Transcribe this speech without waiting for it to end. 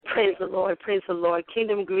Praise the Lord, praise the Lord.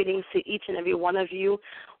 Kingdom greetings to each and every one of you.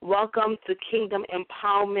 Welcome to Kingdom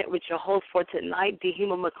Empowerment with your host for tonight,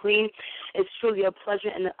 Dehema McLean. It's truly a pleasure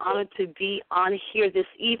and an honor to be on here this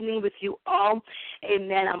evening with you all.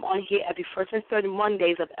 Amen. I'm on here every first and third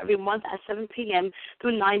Mondays of every month at 7 p.m.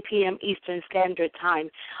 through 9 p.m. Eastern Standard Time.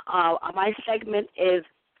 My segment is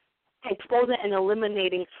exposing and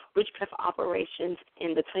eliminating witchcraft operations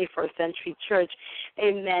in the 21st century church.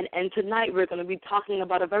 Amen. And tonight we're going to be talking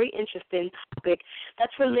about a very interesting topic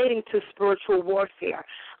that's relating to spiritual warfare.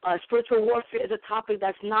 Spiritual warfare is a topic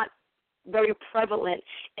that's not very prevalent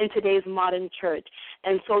in today's modern church.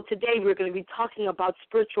 And so today we're going to be talking about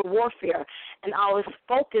spiritual warfare, and our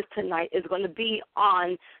focus tonight is going to be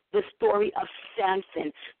on the story of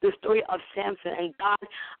Samson, and God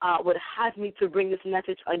would have me to bring this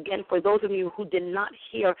message again for those of you who did not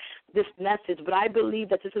hear this message, but I believe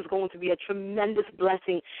that this is going to be a tremendous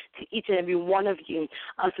blessing to each and every one of you.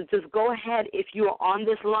 So just go ahead, if you are on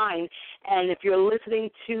this line and if you're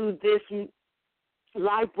listening to this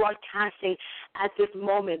live broadcasting at this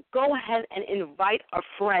moment, go ahead and invite a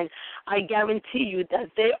friend. I guarantee you that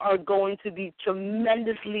they are going to be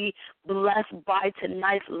tremendously blessed by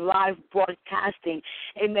tonight's live broadcasting.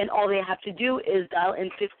 Amen. All they have to do is dial in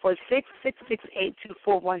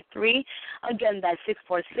 646-668-2413. Again, that's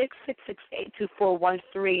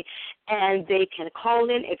 646-668-2413, and they can call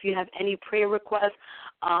in if you have any prayer requests,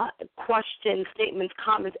 questions, statements,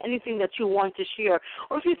 comments, anything that you want to share,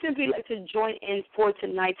 or if you simply like to join in for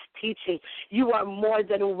tonight's teaching, you are more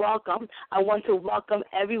than welcome. I want to welcome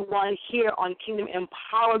everyone here on Kingdom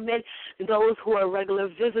Empowerment, those who are regular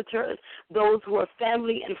visitors, those who are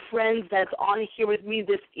family and friends that's on here with me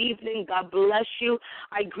this evening. God bless you.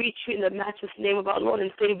 I greet you in the matchless name of our Lord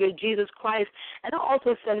and Savior Jesus Christ, and I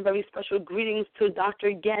also send very special greetings to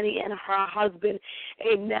Dr. Gani and her husband.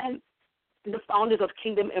 Amen. The founders of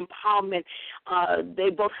Kingdom Empowerment. They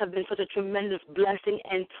both have been such a tremendous blessing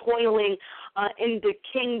and toiling in the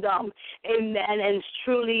kingdom. Amen. And it's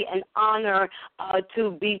truly an honor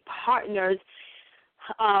to be partners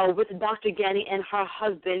with Dr. Gani and her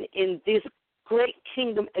husband in this great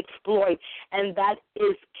kingdom exploit, and that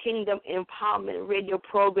is Kingdom Empowerment Radio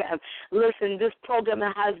program. Listen, this program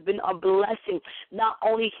has been a blessing, not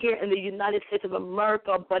only here in the United States of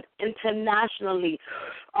America, but internationally.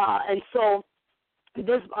 And so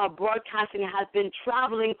this broadcasting has been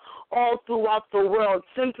traveling all throughout the world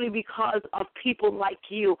simply because of people like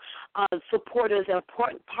you, supporters and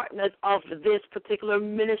partners of this particular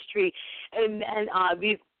ministry. And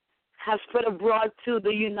we've have spread abroad to the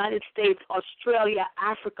United States, Australia,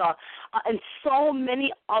 Africa, and so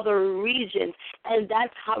many other regions. And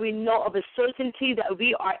that's how we know of a certainty that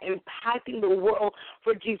we are impacting the world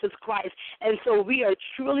for Jesus Christ. And so we are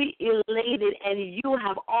truly elated, and you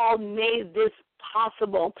have all made this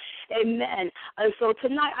possible. Amen. And so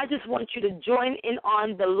tonight I just want you to join in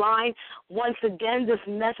on the line. Once again, this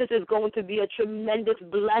message is going to be a tremendous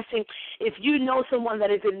blessing. If you know someone that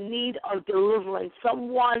is in need of deliverance,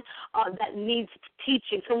 someone that needs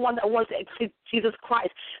teaching, someone that wants to accept Jesus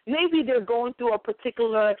Christ, maybe they're going through a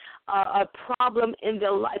particular problem in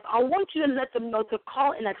their life, I want you to let them know to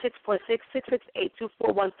call in at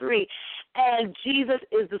 646-668-2413. And Jesus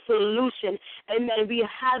is the solution. Amen. We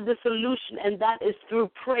have the solution, and that is through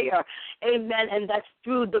prayer. Amen. And that's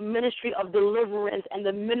through the ministry of deliverance and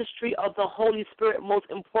the ministry of the Holy Spirit, most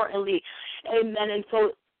importantly. Amen. And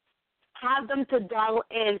so have them to dial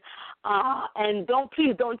in, and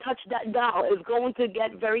please don't touch that dial. It's going to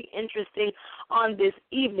get very interesting on this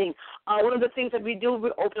evening. One of the things that we do,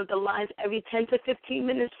 we open up the lines every 10 to 15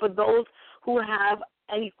 minutes for those who have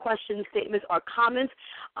any questions, statements, or comments.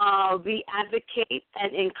 We advocate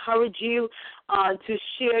and encourage you to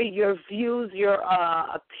share your views, your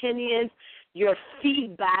opinions, your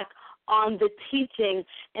feedback on the teaching,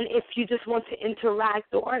 and if you just want to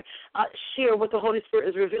interact or share what the Holy Spirit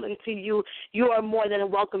is revealing to you, you are more than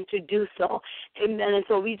welcome to do so. Amen. And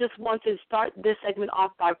so we just want to start this segment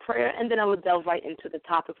off by prayer, and then I will delve right into the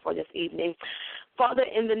topic for this evening. Father,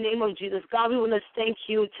 in the name of Jesus, God, we want to thank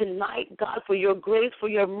you tonight, God, for your grace, for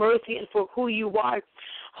your mercy, and for who you are.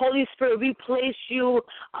 Holy Spirit, we place you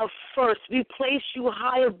first. We place you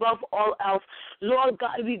high above all else. Lord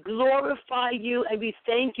God, we glorify you and we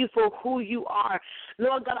thank you for who you are.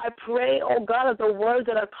 Lord God, I pray, oh God, that the words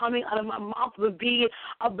that are coming out of my mouth will be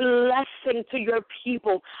a blessing to your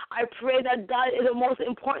people. I pray that, God, it will most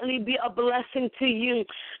importantly be a blessing to you.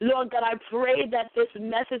 Lord God, I pray that this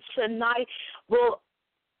message tonight will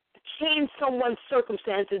change someone's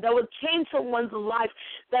circumstances, that will change someone's life,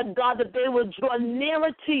 that, God, that they will draw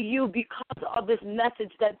nearer to you because of this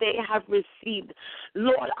message that they have received.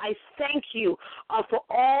 Lord, I thank you for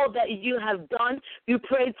all that you have done. We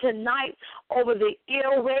pray tonight over the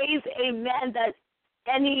airways, amen, that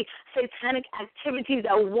any satanic activities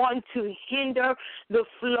that want to hinder the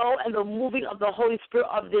flow and the moving of the Holy Spirit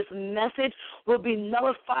of this message will be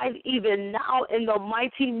nullified even now in the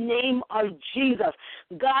mighty name of Jesus.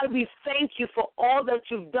 God, we thank you for all that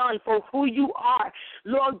you've done, for who you are.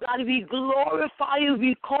 Lord God, we glorify you.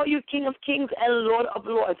 We call you King of Kings and Lord of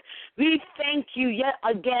Lords. We thank you yet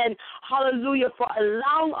again, hallelujah, for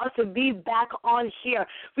allowing us to be back on here.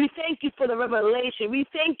 We thank you for the revelation. We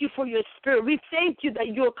thank you for your spirit. We thank you that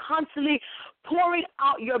you're constantly pouring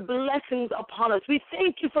out your blessings upon us. We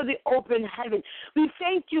thank you for the open heaven. We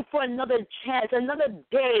thank you for another chance, another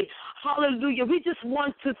day. Hallelujah. We just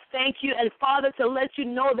want to thank you, and Father, to let you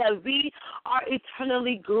know that we are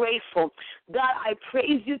eternally grateful. God, I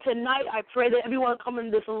praise you tonight. I pray that everyone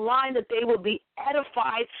coming this line, that they will be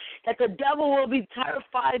edified, that the devil will be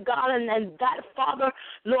terrified, God, and that, Father,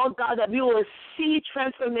 Lord God, that we will see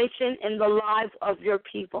transformation in the lives of your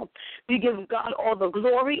people. We give God all the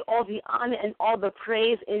glory, all the honor, and all the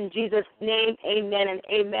praise in Jesus' name. Amen and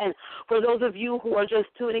amen. For those of you who are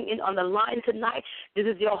just tuning in on the line tonight, this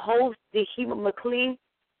is your host, Dehema McLean.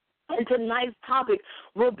 And tonight's topic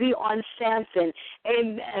will be on Samson.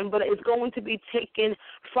 Amen. But it's going to be taken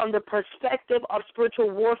from the perspective of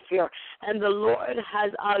spiritual warfare. And the Lord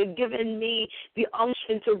has given me the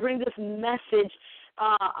unction to bring this message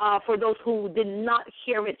for those who did not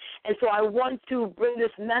hear it. And so I want to bring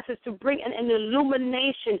this message to bring an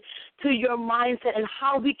illumination to your mindset and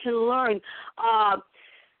how we can learn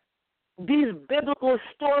these biblical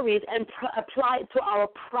stories and apply it to our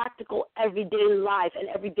practical everyday life and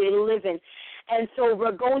everyday living. And so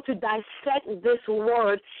we're going to dissect this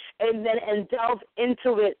word and delve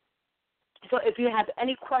into it. So if you have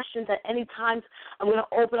any questions at any time, I'm going to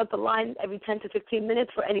open up the line every 10 to 15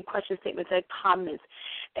 minutes for any questions, statements, and comments.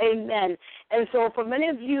 Amen. And so for many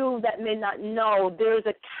of you that may not know, there's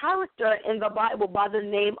a character in the Bible by the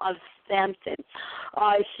name of Samson.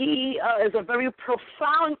 He is a very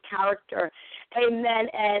profound character. Amen.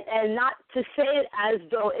 And not to say it as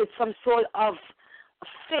though it's some sort of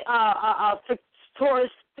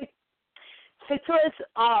fictitious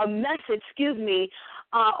message,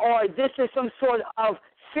 or this is some sort of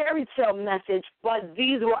fairy tale message, but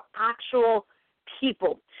these were actual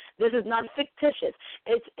people. This is not fictitious.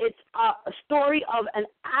 It's a story of an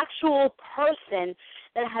actual person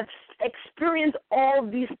that has experienced all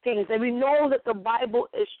these things. And we know that the Bible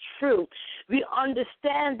is true. We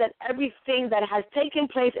understand that everything that has taken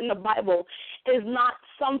place in the Bible is not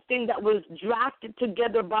something that was drafted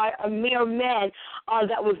together by a mere man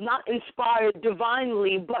that was not inspired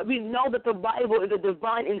divinely, but we know that the Bible is a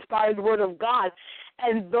divine inspired word of God.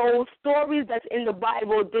 And those stories that's in the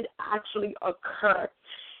Bible did actually occur.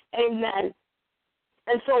 Amen.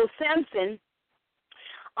 And so Samson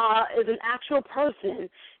is an actual person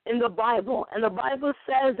in the Bible. And the Bible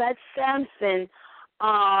says that Samson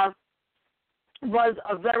was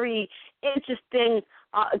a very interesting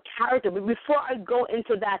character. But before I go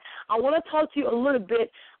into that, I want to talk to you a little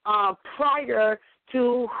bit prior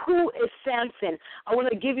to who is Samson. I want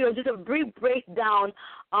to give you just a brief breakdown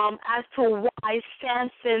as to why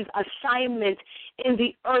Samson's assignment in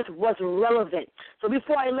the earth was relevant. So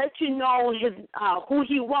before I let you know who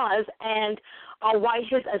he was and why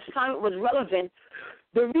his assignment was relevant,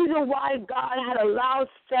 the reason why God had allowed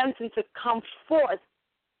Samson to come forth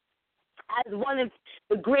as one of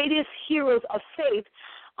the greatest heroes of faith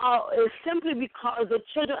is simply because the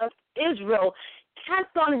children of Israel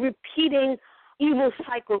kept on repeating evil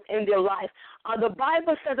cycles in their life. The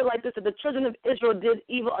Bible says it like this, that the children of Israel did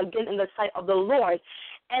evil again in the sight of the Lord,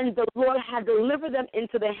 and the Lord had delivered them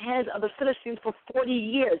into the hands of the Philistines for 40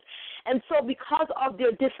 years. And so because of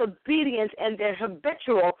their disobedience and their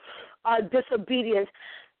habitual disobedience,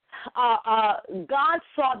 God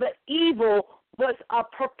saw that evil was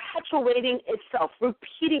perpetuating itself,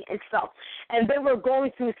 repeating itself, and they were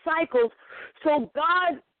going through cycles. So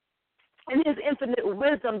God, in his infinite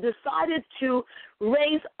wisdom, decided to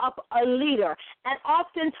raise up a leader. And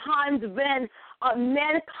oftentimes when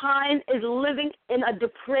mankind is living in a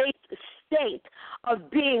depraved state of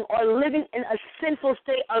being or living in a sinful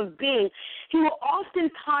state of being, he will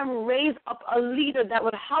oftentimes raise up a leader that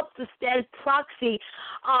would help to stand proxy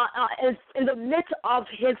in the midst of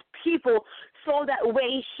his people, so that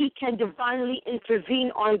way he can divinely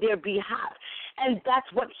intervene on their behalf. And that's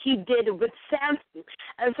what he did with Samson.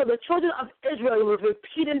 And so the children of Israel were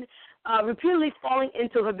repeating repeatedly falling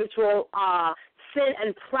into habitual sin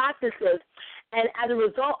and practices. And as a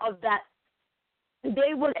result of that,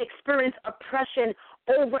 they would experience oppression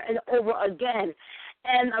over and over again.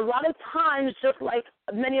 And a lot of times, just like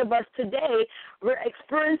many of us today, we're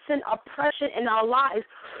experiencing oppression in our lives,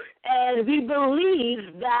 and we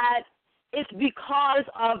believe that it's because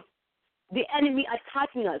of the enemy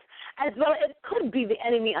attacking us. As well, it could be the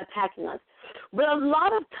enemy attacking us. But a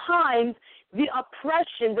lot of times, the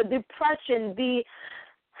oppression, the depression, the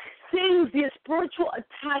things, the spiritual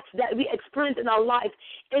attacks that we experience in our life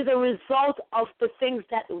is a result of the things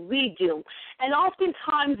that we do. And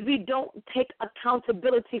oftentimes we don't take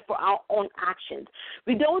accountability for our own actions.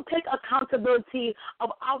 We don't take accountability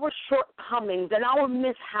of our shortcomings and our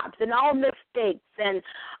mishaps and our mistakes and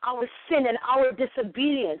our sin and our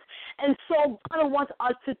disobedience. And so God wants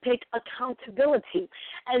us to take accountability.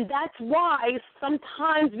 And that's why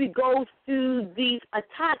sometimes we go through these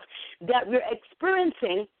attacks that we're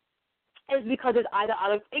experiencing, is because it's either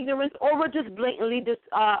out of ignorance or we're just blatantly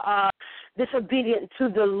disobedient to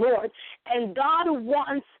the Lord. And God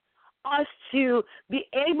wants us to be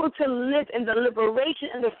able to live in the liberation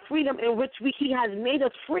and the freedom in which He has made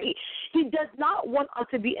us free. He does not want us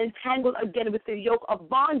to be entangled again with the yoke of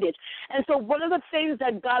bondage. And so one of the things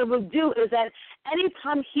that God will do is that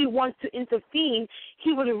anytime He wants to intervene,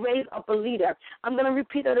 He will raise up a leader. I'm going to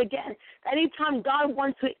repeat that again. Anytime God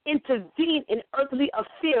wants to intervene in earthly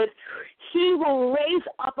affairs, He will raise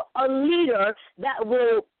up a leader that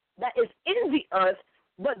is in the earth,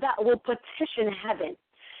 but that will petition heaven.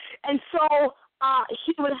 And so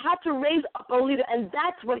He would have to raise up a leader, and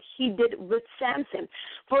that's what He did with Samson.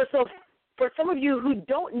 For some of you who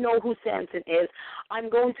don't know who Samson is, I'm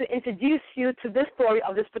going to introduce you to this story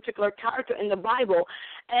of this particular character in the Bible.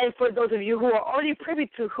 And for those of you who are already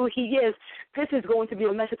privy to who he is, this is going to be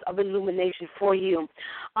a message of illumination for you.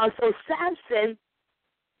 So Samson,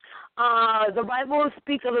 the Bible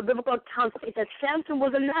speaks of a biblical account that Samson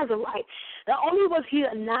was a Nazarite. Not only was he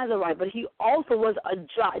a Nazarite, but he also was a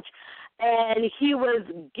judge. And he was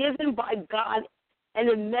given by God an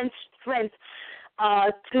immense strength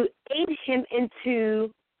to aid him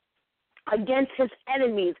against his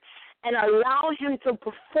enemies and allow him to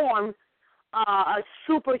perform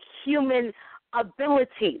superhuman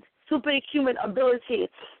abilities. So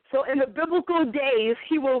in the biblical days,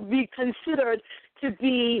 he will be considered to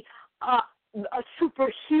be a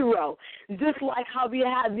superhero, just like how we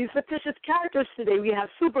have these fictitious characters today. We have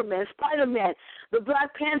Superman, Spider-Man, the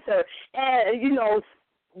Black Panther, and,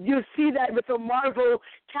 you see that with the Marvel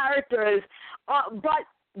characters. But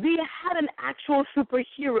we had an actual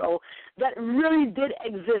superhero that really did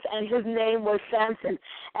exist, and his name was Samson,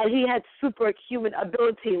 and he had superhuman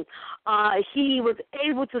ability. He was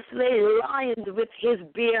able to slay lions with his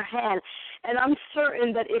bare hand, and I'm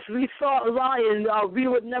certain that if we saw a lion, we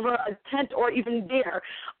would never attempt or even dare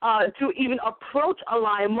to even approach a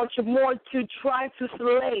lion, much more to try to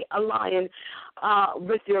slay a lion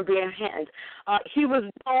with your bare hands. He was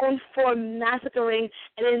known for massacring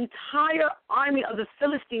an entire army of the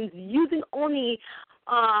Philistines using only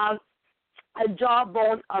a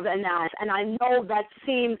jawbone of an ass. And I know that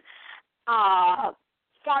seems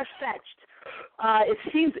far-fetched. It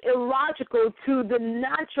seems illogical to the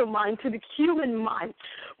natural mind, to the human mind.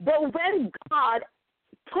 But when God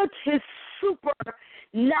puts His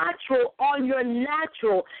supernatural on your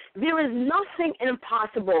natural, there is nothing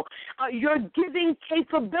impossible. You're giving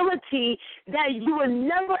capability that you were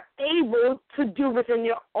never able to do within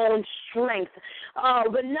your own strength.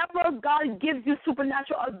 Whenever God gives you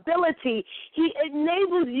supernatural ability, He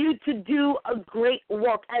enables you to do a great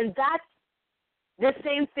work. And that's the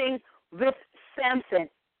same thing with Samson.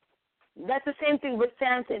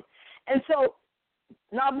 And so,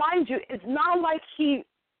 now mind you, it's not like he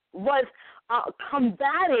was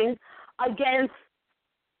combating against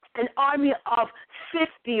an army of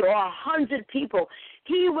 50 or 100 people.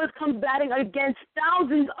 He was combating against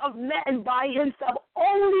thousands of men by himself,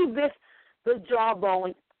 only with the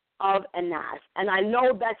jawbone of an ass. And I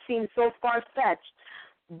know that seems so far-fetched,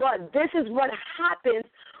 but this is what happens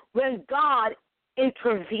when God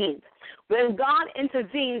intervenes. When God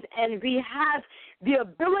intervenes and we have the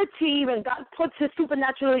ability, when God puts His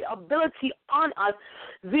supernatural ability on us,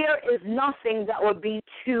 there is nothing that will be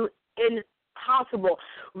too impossible.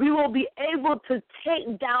 We will be able to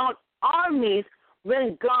take down armies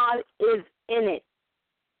when God is in it.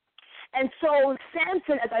 And so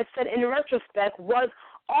Samson, as I said in retrospect, was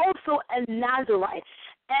also a Nazarite.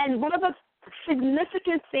 And one of the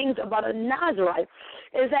significant things about a Nazarite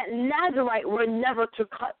is that Nazarite were never to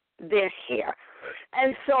cut their hair.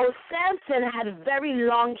 And so Samson had very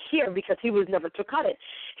long hair because he was never to cut it.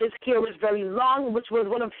 His hair was very long, which was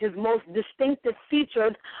one of his most distinctive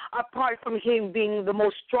features, apart from him being the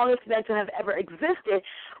most strongest man to have ever existed.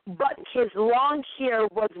 But his long hair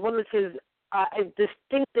was one of his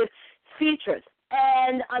distinctive features.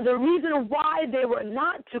 And the reason why they were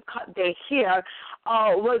not to cut their hair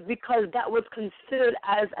was because that was considered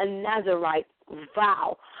as a Nazirite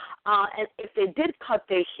vow. And if they did cut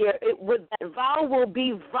their hair, that vow will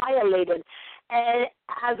be violated. And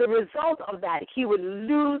as a result of that, he would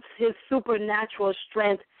lose his supernatural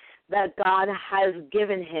strength that God has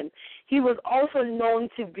given him. He was also known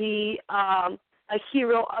to be a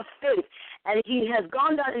hero of faith, and he has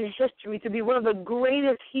gone down in history to be one of the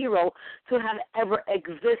greatest heroes to have ever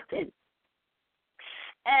existed.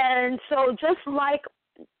 And so just like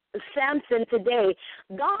Samson today,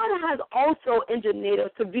 God has also engineered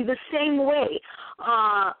us to be the same way,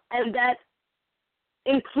 and that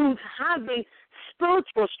includes having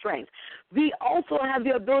spiritual strength. We also have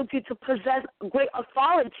the ability to possess great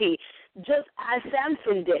authority, just as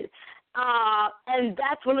Samson did. And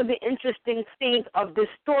that's one of the interesting things of this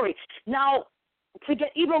story. Now, to get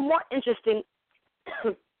even more interesting,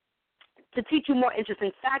 to teach you more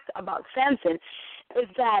interesting facts about Samson, is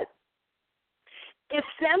that if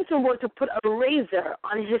Samson were to put a razor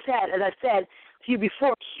on his head, as I said to you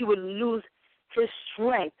before, he would lose his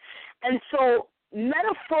strength. And so,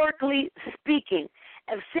 metaphorically speaking,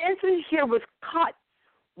 if Samson here was cut,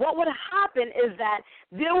 what would happen is that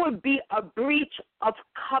there would be a breach of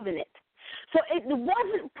covenant. So it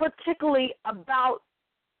wasn't particularly about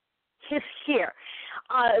his hair,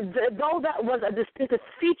 though that was a distinctive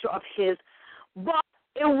feature of his, but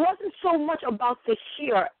it wasn't so much about the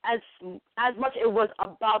hair as much it was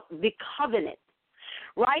about the covenant,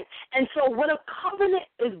 right? And so when a covenant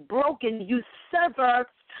is broken, you sever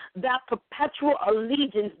that perpetual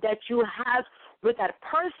allegiance that you have with that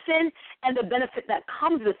person and the benefit that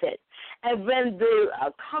comes with it. And when the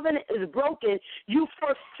covenant is broken, you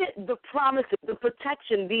forfeit the promises, the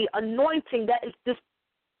protection, the anointing that is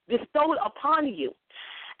bestowed upon you.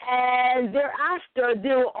 And thereafter,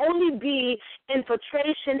 there will only be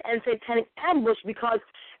infiltration and satanic ambush because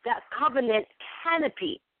that covenant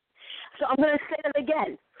canopy. So I'm going to say that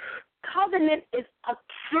again. Covenant is a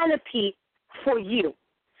canopy for you.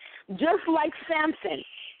 Just like Samson,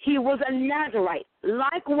 he was a Nazirite.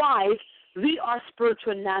 Likewise, we are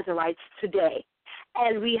spiritual Nazirites today,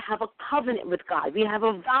 and we have a covenant with God. We have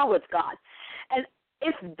a vow with God. And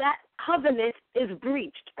if that covenant is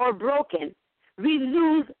breached or broken, we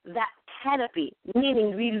lose that canopy,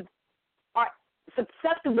 meaning we are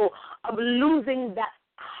susceptible of losing that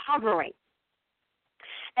covering.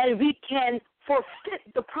 And we can forfeit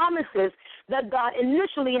the promises that God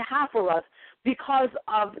initially had for us because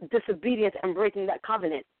of disobedience and breaking that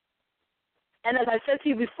covenant. And as I said to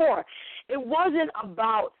you before, it wasn't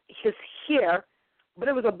about his hair, but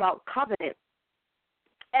it was about covenant.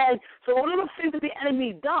 And so one of the things that the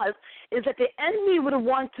enemy does is that the enemy would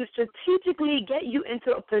want to strategically get you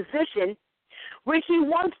into a position where he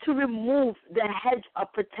wants to remove the hedge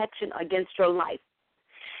of protection against your life.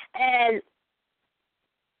 And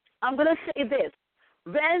I'm going to say this.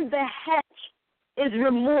 When the hedge is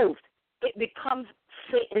removed, it becomes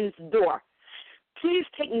Satan's door. Please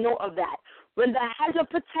take note of that. When the hedge of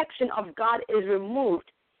protection of God is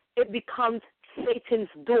removed, it becomes Satan's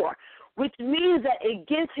door, which means that it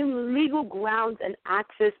gives him legal grounds and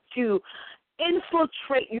access to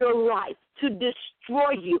infiltrate your life, to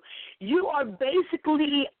destroy you. You are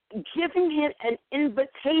basically giving him an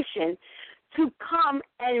invitation to come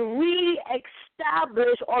and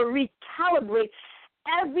reestablish or recalibrate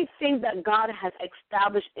everything that God has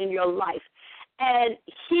established in your life. And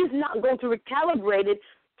he's not going to recalibrate it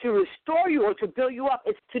to restore you or to build you up.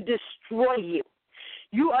 It's to destroy you.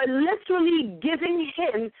 You are literally giving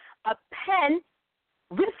him a pen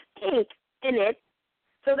with ink in it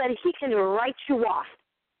so that he can write you off.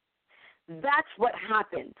 That's what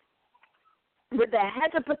happens. With the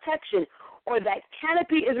hedge of protection or that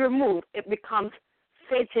canopy is removed, it becomes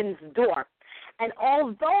Satan's door. And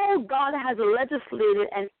although God has legislated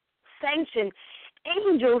and sanctioned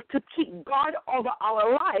angels to keep guard over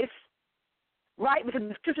our life, right? Because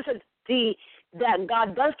the scripture says that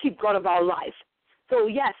God does keep guard of our life. So,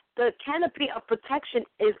 yes, the canopy of protection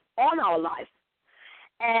is on our life.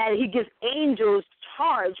 And he gives angels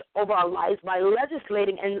charge over our lives by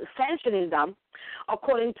legislating and sanctioning them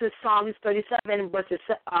according to Psalms 37, verses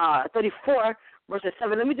 34, verses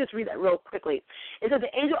 7. Let me just read that real quickly. It says,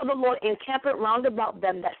 the angel of the Lord encampeth round about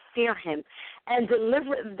them that fear him and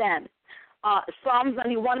delivereth them. Psalms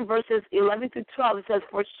 91, verses 11 to 12, it says,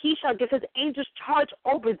 "For he shall give his angels charge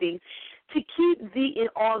over thee, to keep thee in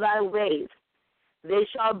all thy ways. They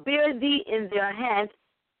shall bear thee in their hands."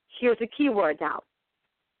 Here's a key word now,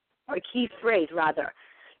 or key phrase, rather.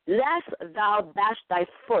 "Lest thou dash thy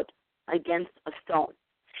foot against a stone."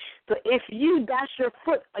 So if you dash your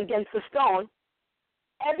foot against a stone,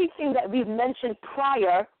 everything that we've mentioned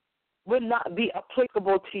prior would not be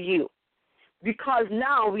applicable to you, because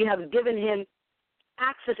now we have given him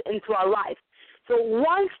access into our life. So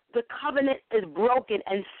once the covenant is broken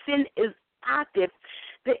and sin is active,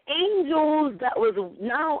 the angels that was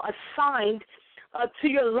now assigned to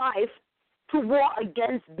your life to war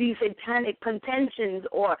against these satanic contentions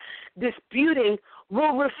or disputing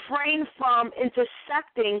will refrain from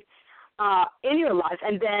intersecting in your life,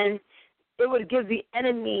 and then it would give the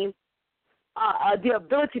enemy the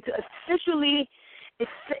ability to efficiently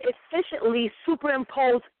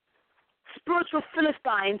superimpose spiritual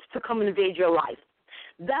Philistines to come invade your life.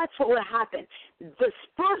 That's what will happen. The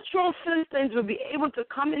spiritual Philistines will be able to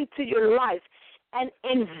come into your life and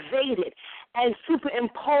invade it and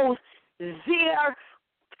superimpose their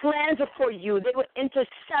plans for you. They will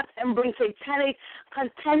intercept and bring satanic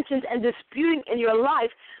contentions and disputing in your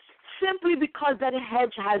life simply because that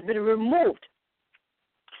hedge has been removed.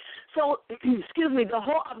 So, the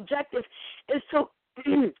whole objective is to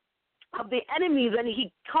of the enemy, when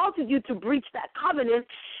he causes you to breach that covenant,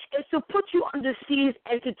 is to put you under siege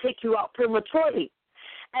and to take you out prematurely.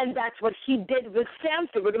 And that's what he did with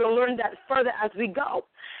Samson. We're going to learn that further as we go.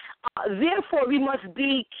 Therefore, we must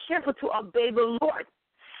be careful to obey the Lord.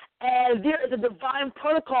 And there is a divine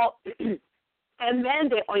protocol and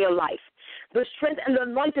mandate on your life. The strength and the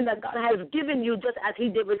anointing that God has given you, just as he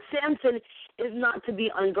did with Samson, is not to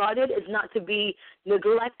be unguarded, is not to be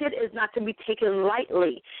neglected, is not to be taken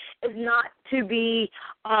lightly, is not to be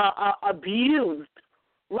abused,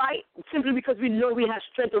 right? Simply because we know we have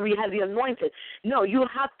strength or we have the anointing. No, you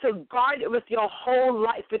have to guard it with your whole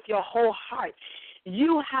life, with your whole heart.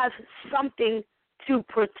 You have something to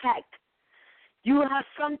protect. You have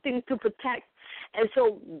something to protect. And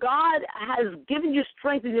so God has given you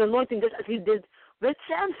strength in the anointing just as he did with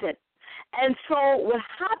Samson. And so what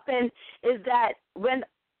happened is that when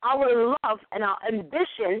our love and our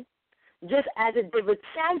ambition, just as it did with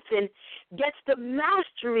Samson, gets the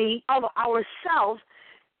mastery of ourselves,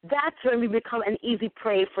 that's when we become an easy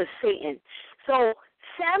prey for Satan. So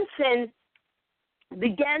Samson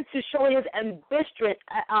began to show his ambition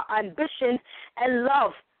and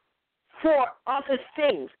love for other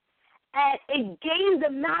things. And it gained the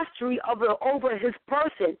mastery over his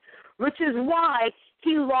person, which is why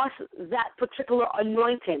he lost that particular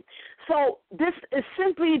anointing. So this is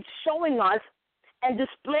simply showing us and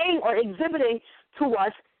displaying or exhibiting to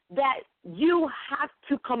us that you have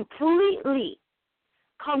to completely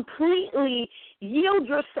yield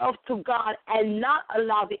yourself to God and not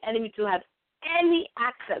allow the enemy to have any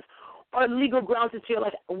access or legal grounds into your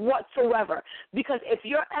life whatsoever. Because if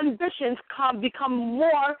your ambitions become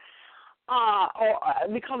more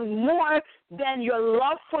than your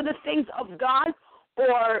love for the things of God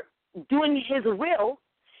or doing his will,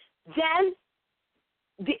 then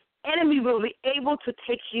the enemy will be able to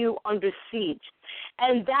take you under siege.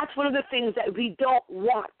 And that's one of the things that we don't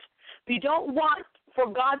want. We don't want for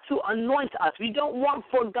God to anoint us. We don't want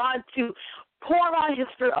for God to pour out his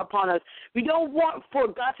spirit upon us. We don't want for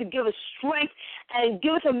God to give us strength and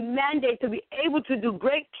give us a mandate to be able to do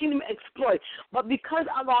great kingdom exploits. But because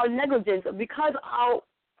of our negligence, because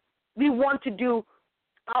we want to do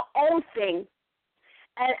our own thing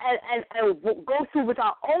and go through with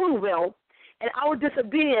our own will, and our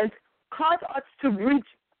disobedience cause us to breach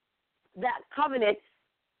that covenant,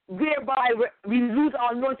 whereby we lose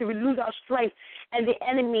our anointing, we lose our strength, and the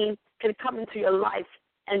enemy can come into your life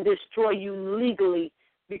and destroy you legally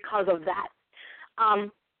because of that.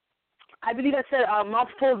 I believe I said a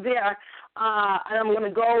mouthful there, and I'm going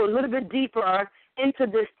to go a little bit deeper into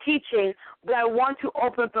this teaching, but I want to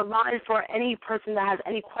open up the line for any person that has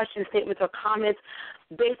any questions, statements, or comments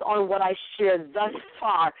based on what I shared thus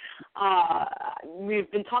far.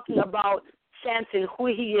 We've been talking about Samson, who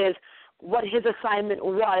he is, what his assignment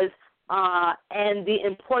was, and the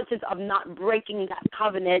importance of not breaking that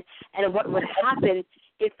covenant and what would happen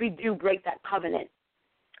if we do break that covenant.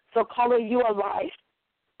 So, caller, you are live.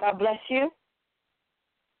 God bless you.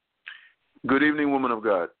 Good evening, woman of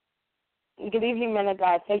God. Good evening, man of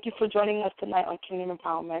God. Thank you for joining us tonight on Kingdom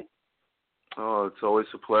Empowerment. Oh, it's always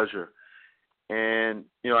a pleasure. And,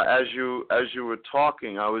 as you were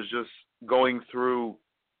talking, I was just going through,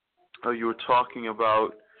 you were talking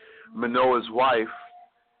about Manoah's wife,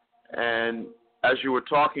 and as you were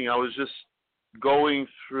talking, I was just going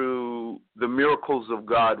through the miracles of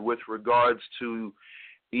God with regards to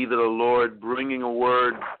either the Lord bringing a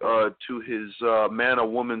word to his man or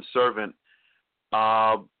woman servant.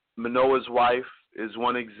 Manoah's wife is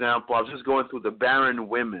one example. I was just going through the barren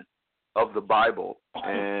women of the Bible,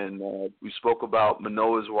 and we spoke about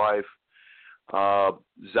Manoah's wife,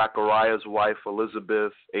 Zachariah's wife,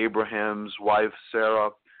 Elizabeth, Abraham's wife,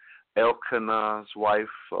 Sarah, Elkanah's wife,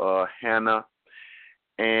 Hannah.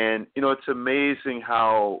 And, it's amazing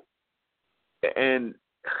how, and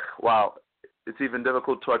wow, it's even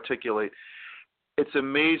difficult to articulate. It's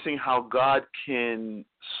amazing how God can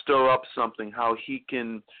stir up something, how he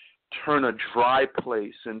can turn a dry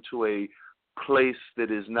place into a place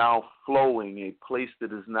that is now flowing, a place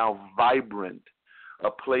that is now vibrant,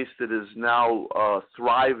 a place that is now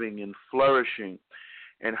thriving and flourishing,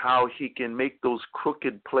 and how he can make those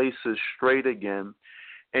crooked places straight again.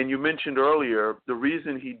 And you mentioned earlier, the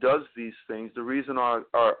reason he does these things, the reason our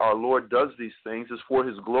Lord does these things is for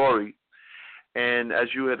his glory. And as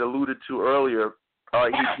you had alluded to earlier,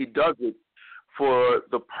 he does it for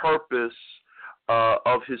the purpose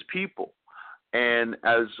of his people. And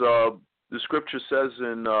as the scripture says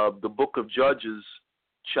in the book of Judges,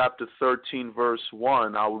 chapter 13, verse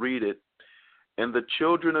 1, I'll read it. And the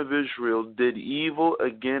children of Israel did evil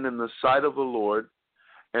again in the sight of the Lord,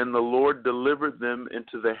 and the Lord delivered them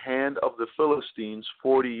into the hand of the Philistines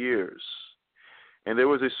 40 years. And there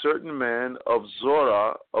was a certain man of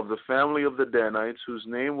Zorah, of the family of the Danites, whose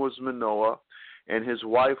name was Manoah, and his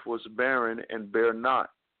wife was barren and bare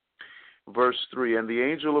not. Verse 3, and the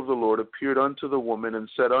angel of the Lord appeared unto the woman and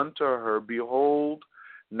said unto her, Behold,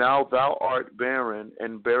 now thou art barren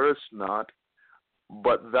and bearest not,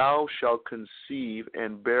 but thou shalt conceive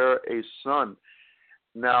and bear a son.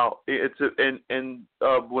 Now,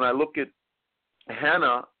 when I look at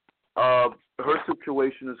Hannah, her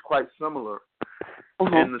situation is quite similar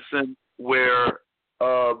in the sense where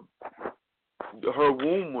her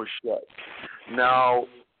womb was shut. Now,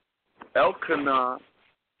 Elkanah,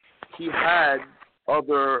 he had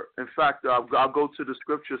other. In fact, I'll go to the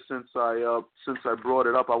scripture since I brought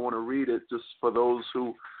it up. I want to read it just for those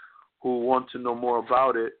who want to know more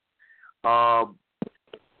about it.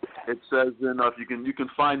 It says if you can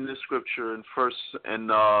find this scripture in First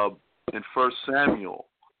Samuel,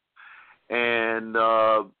 and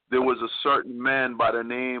there was a certain man by the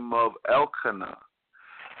name of Elkanah,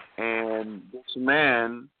 and this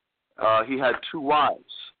man he had two wives.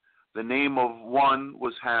 The name of one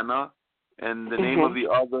was Hannah, and the name of the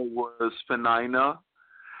other was Peninnah.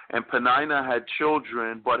 And Peninnah had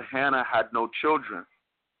children, but Hannah had no children.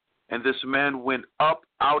 And this man went up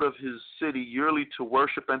out of his city yearly to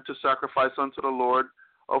worship and to sacrifice unto the Lord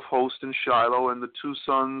of hosts in Shiloh. And the two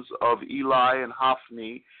sons of Eli and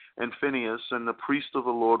Hophni and Phinehas and the priest of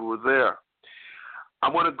the Lord were there. I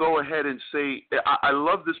want to go ahead and say I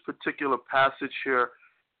love this particular passage here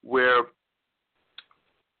where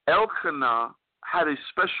Elkanah had a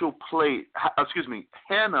special place.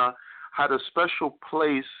 Hannah had a special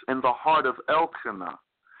place in the heart of Elkanah.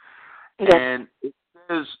 Yes. And it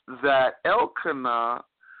says that Elkanah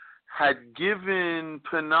had given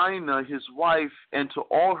Peninnah, his wife, and to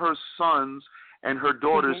all her sons and her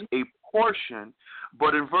daughters a portion.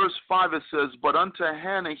 But in verse 5 it says, but unto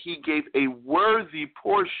Hannah he gave a worthy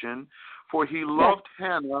portion, for he loved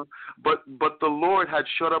Hannah, but the Lord had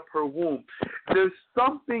shut up her womb. There's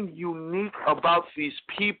something unique about these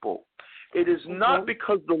people. It is not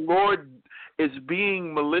because the Lord is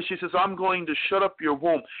being malicious. He says, I'm going to shut up your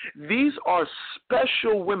womb. These are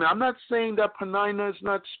special women. I'm not saying that Peninnah is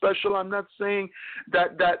not special. I'm not saying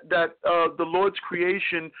that the Lord's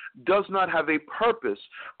creation does not have a purpose.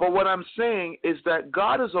 But what I'm saying is that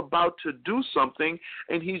God is about to do something,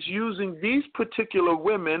 and he's using these particular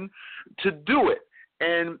women to do it.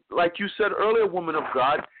 And like you said earlier, woman of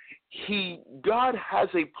God, God has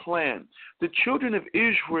a plan. The children of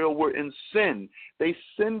Israel were in sin. They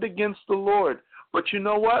sinned against the Lord. But you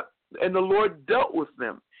know what? And the Lord dealt with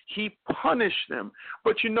them. He punished them.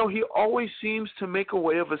 But he always seems to make a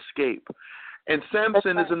way of escape. And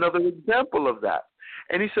Samson is another example of that.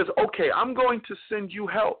 And he says, okay, I'm going to send you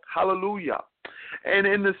help. Hallelujah. And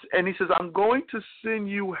he says, I'm going to send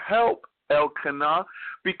you help, Elkanah,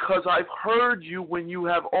 because I've heard you when you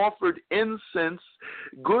have offered incense,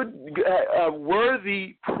 good,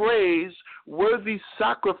 worthy praise, worthy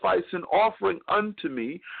sacrifice and offering unto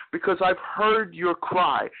me, because I've heard your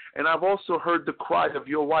cry, and I've also heard the cry of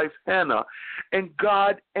your wife Hannah. And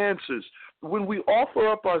God answers. When we offer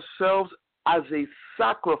up ourselves as a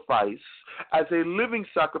sacrifice, as a living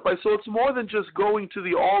sacrifice, so it's more than just going to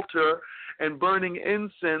the altar and burning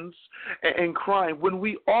incense and crying. When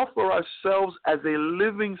we offer ourselves as a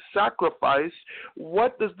living sacrifice,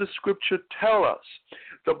 what does the scripture tell us?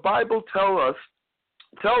 The Bible tells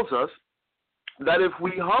us that if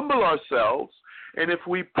we humble ourselves and if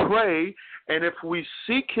we pray and if we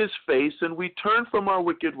seek his face and we turn from our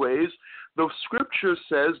wicked ways, the scripture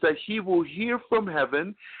says that he will hear from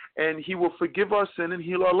heaven and he will forgive our sin and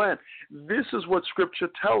heal our land. This is what scripture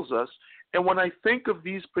tells us. And when I think of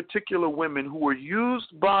these particular women who were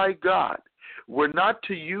used by God, we're not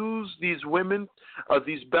to use these women,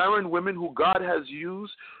 these barren women who God has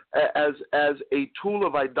used as a tool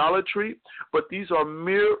of idolatry, but these are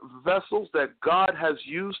mere vessels that God has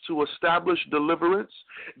used to establish deliverance.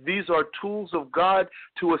 These are tools of God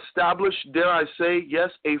to establish, dare I say, yes,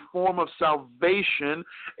 a form of salvation,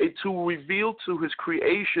 to reveal to his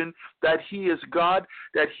creation that he is God,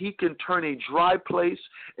 that he can turn a dry place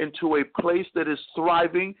into a place that is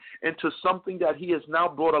thriving, into something that he has now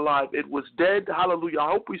brought alive. It was dead. Hallelujah.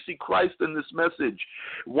 I hope we see Christ in this message.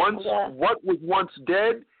 What was once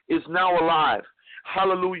dead is now alive.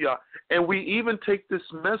 Hallelujah. And we even take this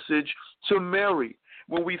message to Mary.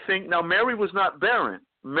 When we think, now Mary was not barren.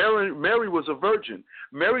 Mary was a virgin.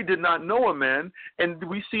 Mary did not know a man, and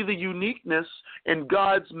we see the uniqueness in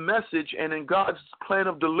God's message and in God's plan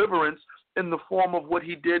of deliverance in the form of what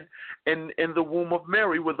he did in the womb of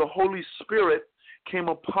Mary, where the Holy Spirit came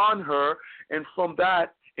upon her, and from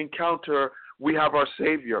that encounter we have our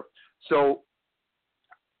Savior. So,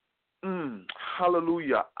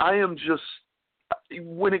 hallelujah. I am just,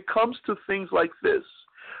 when it comes to things like this,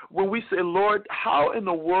 when we say, Lord, how in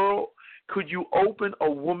the world could you open a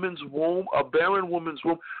woman's womb, a barren woman's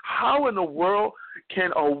womb? How in the world can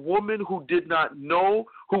a woman who did not know,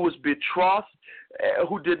 who was betrothed,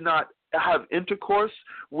 who did not have intercourse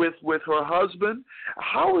with her husband,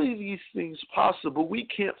 how are these things possible? We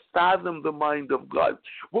can't fathom the mind of God.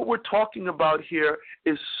 What we're talking about here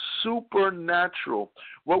is supernatural.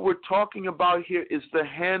 What we're talking about here is the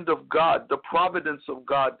hand of God, the providence of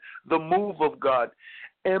God, the move of God.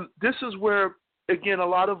 And this is where, again, a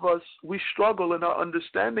lot of us, we struggle in our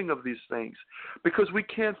understanding of these things because we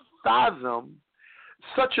can't fathom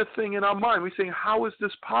such a thing in our mind. We're saying, how is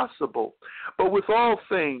this possible? But with all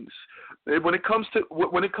things, when it comes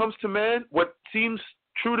to man, what seems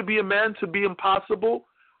true to be a man to be impossible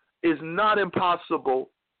is not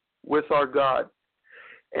impossible with our God.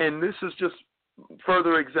 And this is just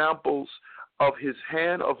further examples of his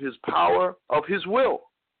hand, of his power, of his will.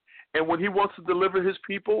 And when he wants to deliver his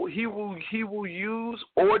people, he will use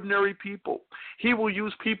ordinary people. He will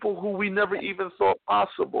use people who we never even thought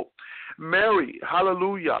possible. Mary,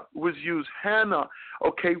 hallelujah, was used. Hannah,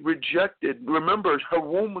 okay, rejected. Remember, her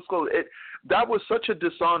womb was closed. That was such a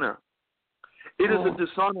dishonor. It is a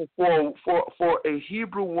dishonor for a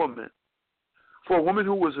Hebrew woman, for a woman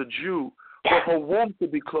who was a Jew, for her womb to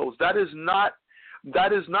be closed. That is not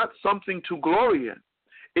something to glory in.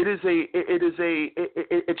 It's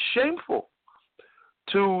shameful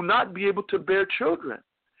to not be able to bear children.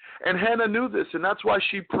 And Hannah knew this, and that's why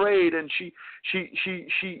she prayed and she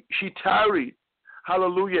tarried,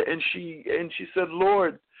 hallelujah, and she said,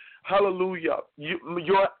 Lord, hallelujah,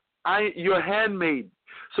 your handmaid.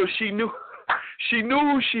 So she knew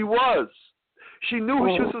who she was. She knew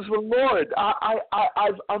who she was. Well, Lord,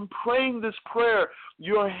 I'm praying this prayer,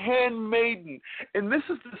 your handmaiden. And this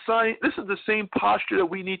is the sign. This is the same posture that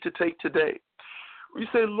we need to take today. We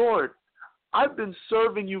say, Lord, I've been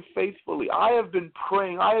serving you faithfully. I have been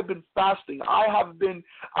praying. I have been fasting. I haven't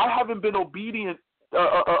been obedient.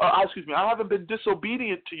 I haven't been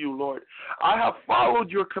disobedient to you, Lord. I have followed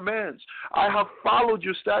your commands. I have followed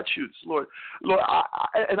your statutes, Lord. Lord,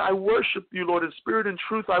 I worship you, Lord, in spirit and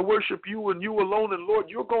truth. I worship you and you alone. And Lord,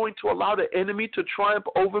 you're going to allow the enemy to triumph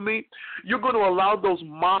over me. You're going to allow those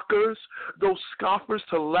mockers, those scoffers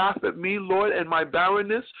to laugh at me, Lord, and my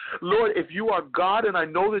barrenness. Lord, if you are God, and I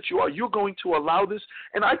know that you are, you're going to allow this.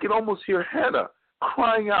 And I can almost hear Hannah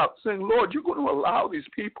crying out, saying, Lord, you're going to allow these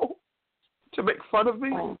people to make fun of me?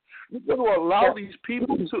 You're going to allow these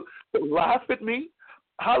people to laugh at me?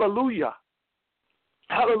 Hallelujah.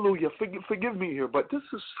 Hallelujah. Forgive me here, but this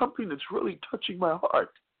is something that's really touching my heart.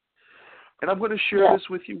 And I'm going to share this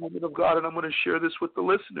with you, women of God, and I'm going to share this with the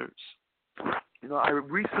listeners. You know, I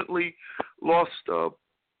recently lost a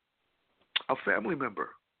family member,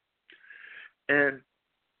 and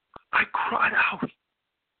I cried out.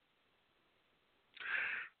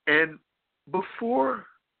 And before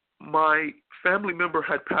my family member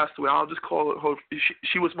had passed away, I'll just call her,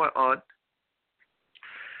 she was my aunt.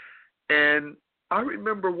 And I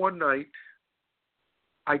remember one night,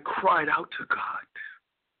 I cried out to God.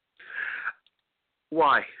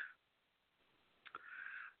 Why?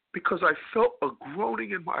 because I felt a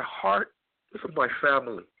groaning in my heart for my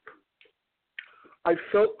family. I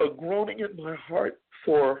felt a groaning in my heart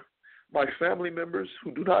for my family members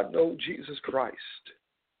who do not know Jesus Christ.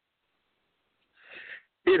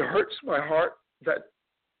 It hurts my heart that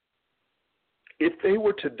if they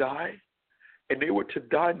were to die, and they were to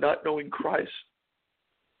die not knowing Christ,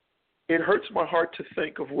 it hurts my heart to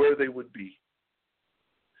think of where they would be.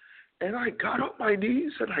 And I got on my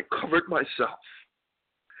knees and I covered myself.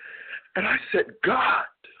 And I said, God,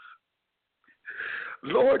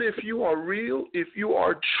 Lord, if you are real, if you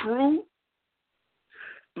are true,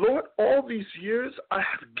 Lord, all these years I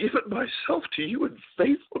have given myself to you in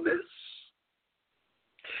faithfulness.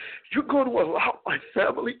 You're going to allow my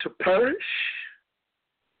family to perish?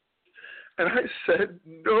 And I said,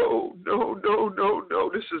 no,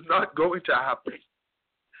 this is not going to happen.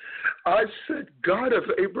 I said, God of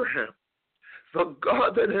Abraham, the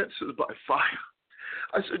God that answers by fire,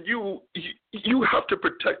 I said, you have to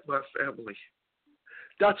protect my family.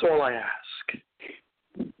 That's all I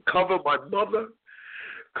ask. Cover my mother,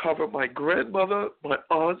 cover my grandmother, my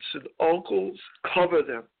aunts and uncles, cover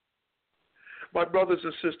them. My brothers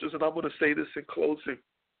and sisters, and I'm going to say this in closing,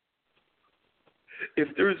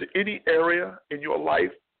 if there is any area in your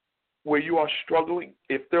life where you are struggling,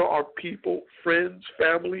 if there are people, friends,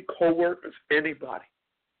 family, co-workers, anybody,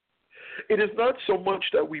 it is not so much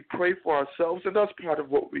that we pray for ourselves, and that's part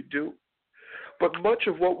of what we do, but much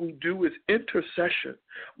of what we do is intercession.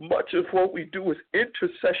 Much of what we do is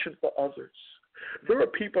intercession for others. There are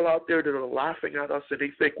people out there that are laughing at us and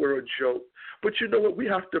they think we're a joke, but you know what? We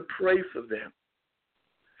have to pray for them.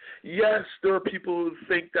 Yes, there are people who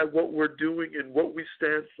think that what we're doing and what we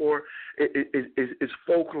stand for is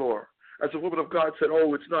folklore. As a woman of God said,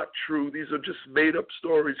 oh, it's not true. These are just made-up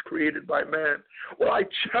stories created by man. Well, I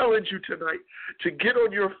challenge you tonight to get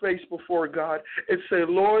on your face before God and say,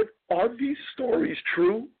 Lord, are these stories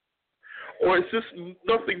true? Or is this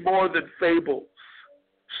nothing more than fables,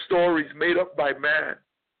 stories made up by man?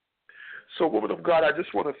 So, woman of God, I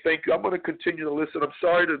just want to thank you. I'm going to continue to listen. I'm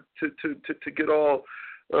sorry to get all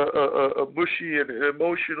mushy and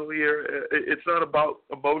emotional here. It's not about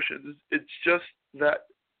emotions. It's just that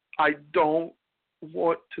I don't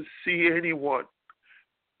want to see anyone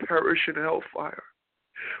perish in hellfire,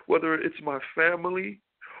 whether it's my family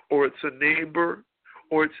or it's a neighbor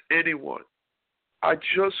or it's anyone. I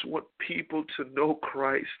just want people to know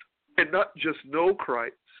Christ, and not just know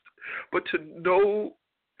Christ, but to know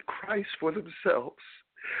Christ for themselves.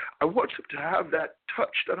 I want them to have that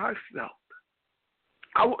touch that I felt.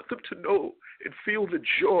 I want them to know and feel the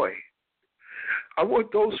joy. I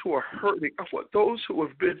want those who are hurting, I want those who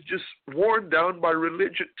have been just worn down by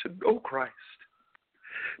religion to know Christ,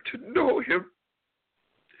 to know Him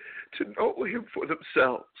for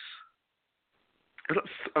themselves. And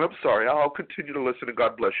I'm sorry, I'll continue to listen, and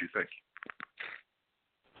God bless you. Thank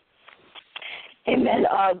you. Amen.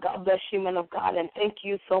 God bless you, man of God, and thank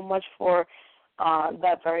you so much for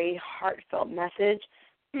that very heartfelt message.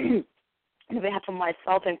 On behalf of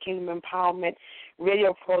myself and Kingdom Empowerment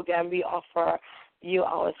Radio Program, we offer you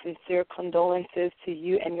our sincere condolences to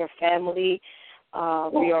you and your family.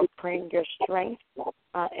 We are praying your strength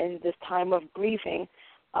in this time of grieving,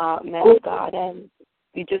 man of God, and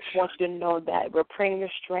we just want you to know that we're praying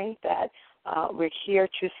your strength, that we're here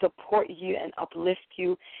to support you and uplift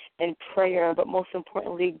you in prayer, but most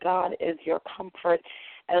importantly, God is your comfort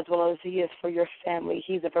as well as He is for your family.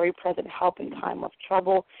 He's a very present help in time of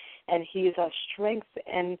trouble, and He is our strength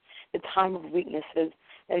in the time of weaknesses.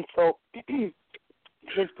 And so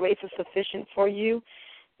His grace is sufficient for you,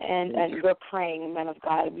 and we're praying, man of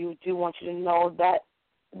God. We do want you to know that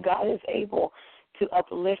God is able to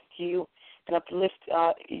uplift you and uplift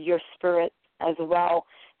your spirit as well.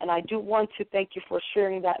 And I do want to thank you for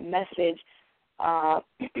sharing that message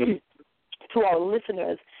to our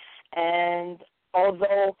listeners. And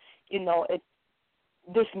although,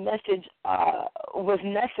 this message was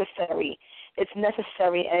necessary, it's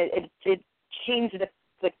necessary, and it changed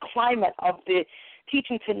the climate of the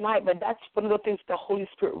teaching tonight, but that's one of the things the Holy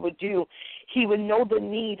Spirit would do. He would know the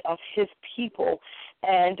need of His people.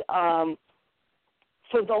 And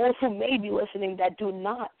for those who may be listening that do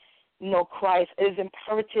not know Christ, it is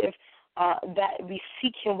imperative that we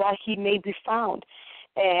seek Him while He may be found.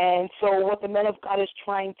 And so what the man of God is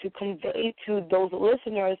trying to convey to those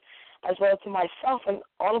listeners, as well as to myself and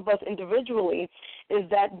all of us individually, is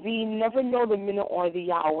that we never know the minute or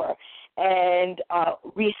the hour. And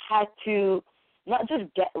we had to not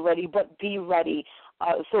just get ready, but be ready.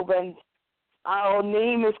 So when our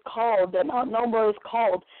name is called and our number is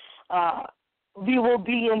called, we will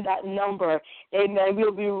be in that number. Amen.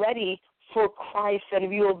 We'll be ready for Christ, and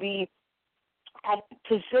we will be at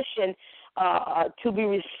position to be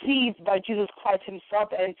received by Jesus Christ himself,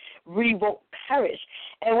 and we won't perish.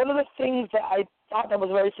 And one of the things that I thought that was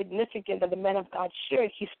very significant that the man of God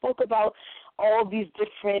shared, he spoke about all these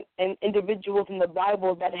different individuals in the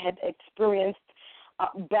Bible that had experienced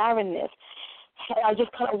barrenness. I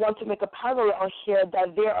just kind of want to make a parallel here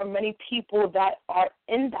that there are many people that are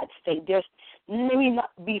in that state. There's maybe not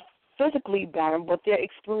be physically barren, but they're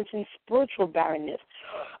experiencing spiritual barrenness.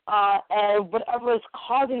 And whatever is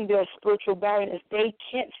causing their spiritual barrenness, they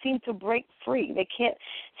can't seem to break free. They can't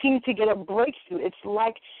seem to get a breakthrough. It's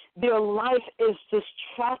like their life is just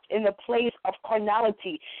trapped in a place of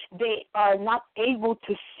carnality. They are not able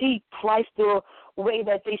to see Christ the way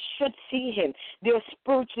that they should see him. They're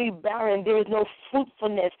spiritually barren. There is no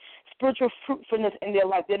spiritual fruitfulness in their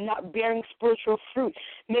life. They're not bearing spiritual fruit.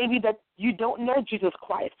 Maybe that you don't know Jesus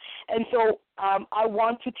Christ. And so I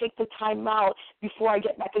want to take the time out before I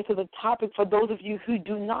get back into the topic for those of you who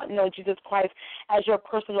do not know Jesus Christ as your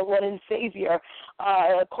personal Lord and Savior.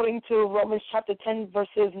 According to Romans chapter 10,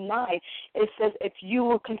 verses 9, it says, if you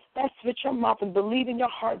will confess with your mouth and believe in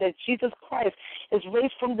your heart that Jesus Christ is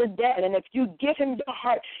raised from the dead, and if you give him your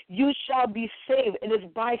heart, you shall be saved. It is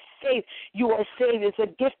by faith you are saved. It's a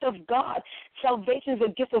gift of God. Salvation is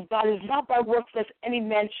a gift of God. It is not by works lest any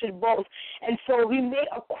man should boast. And so we may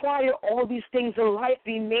acquire all these things in life.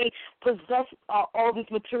 We may possess all these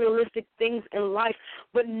materialistic things in life,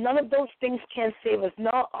 but none of those things can save us.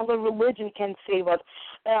 No other religion can save us.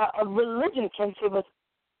 A religion can save us.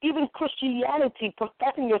 Even Christianity,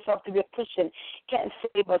 professing yourself to be a Christian, can't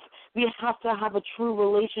save us. We have to have a true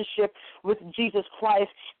relationship with Jesus Christ,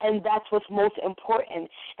 and that's what's most important.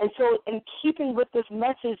 And so in keeping with this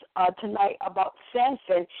message tonight about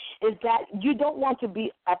Samson is that you don't want to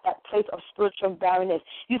be at that place of spiritual barrenness.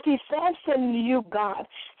 You see, Samson knew God.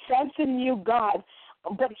 Samson knew God,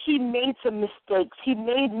 but he made some mistakes. He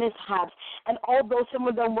made mishaps, and although some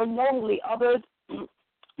of them were knowingly, others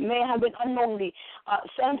may have been unknowingly.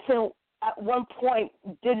 Samson at one point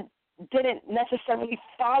didn't necessarily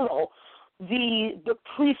follow the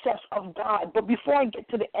precepts of God. But before I get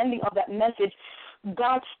to the ending of that message,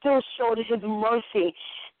 God still showed his mercy.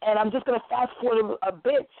 And I'm just going to fast forward a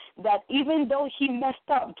bit, that even though he messed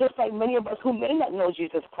up, just like many of us who may not know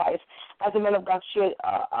Jesus Christ, as the man of God shared,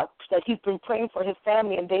 that he's been praying for his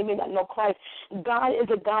family and they may not know Christ, God is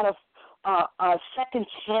a God of second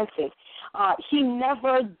chances. He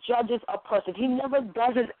never judges a person. He never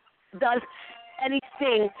does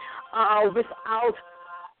anything without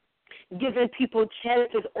giving people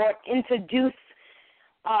chances or introducing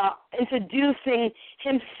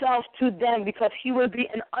himself to them, because he would be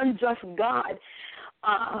an unjust God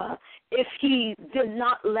if he did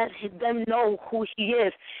not let them know who he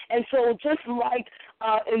is. And so just like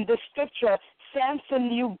in the scripture, Samson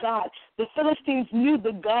knew God. The Philistines knew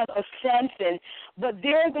the God of Samson, but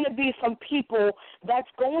there are going to be some people that's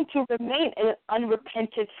going to remain in an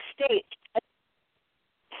unrepentant state.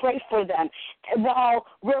 Pray for them.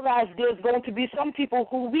 Whereas there's going to be some people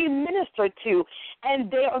who we minister to, and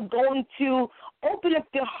they are going to open up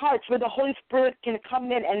their hearts where the Holy Spirit can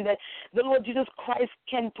come in and the Lord Jesus Christ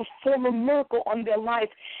can perform a miracle on their life.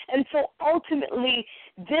 And so ultimately,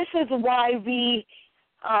 this is why we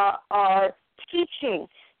are teaching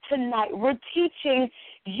tonight. We're teaching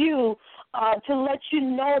you to let you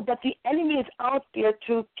know that the enemy is out there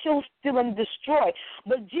to kill, steal, and destroy.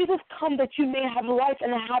 But Jesus come that you may have life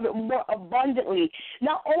and have it more abundantly.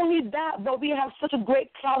 Not only that, but we have such a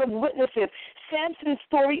great cloud of witnesses. Samson's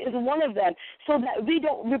story is one of them, so that we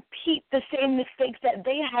don't repeat the same mistakes that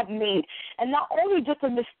they have made. And not only just the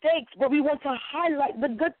mistakes, but we want to highlight the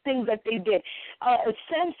good things that they did.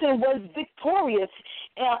 Samson was victorious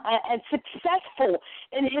and successful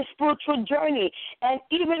in his spiritual journey. And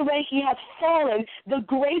even when he has fallen, the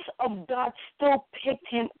grace of God still picked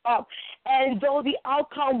him up. And though the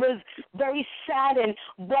outcome was very saddened,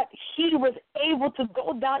 but he was able to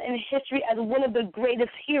go down in history as one of the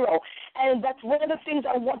greatest heroes. And that's one of the things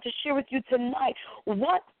I want to share with you tonight.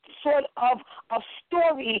 What sort of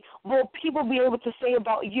story will people be able to say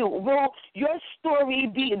about you? Will your story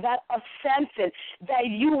be that of Samson, that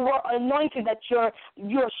you were anointed, that you're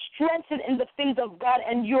strengthened in the things of God,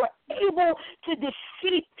 and you're able to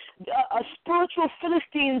defeat spiritual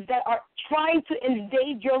Philistines that are trying to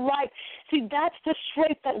invade your life? See, that's the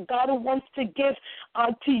strength that God wants to give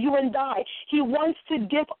to you and I. He wants to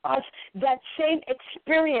give us that same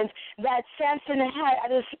experience that Samson had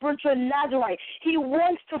as a spiritual Nazarite. He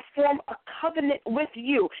wants to form a covenant with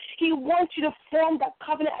you. He wants you to form that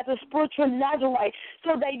covenant as a spiritual Nazarite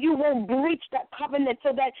so that you won't breach that covenant,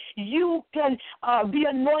 so that you can be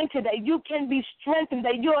anointed, that you can be strengthened,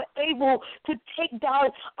 that you're able to take down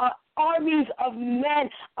armies of men,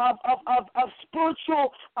 of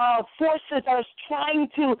spiritual forces that are trying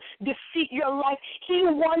to defeat your life. He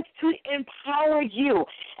wants to empower you.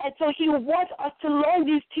 And so he wants us to learn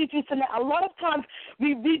these teachings tonight. A lot of times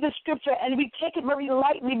we read the scripture and we take it very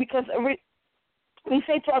lightly because we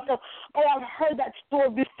say to ourselves, oh, I've heard that story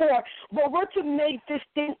before. But we're to make this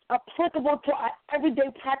thing applicable to our everyday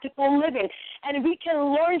practical living. And we can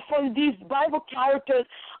learn from these Bible characters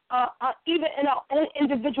even in our own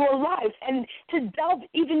individual lives. And to delve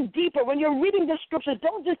even deeper, when you're reading the scriptures,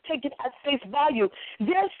 don't just take it at face value.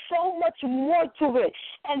 There's so much more to it.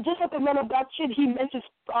 And just like the man of God, he mentions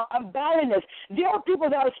barrenness. There are people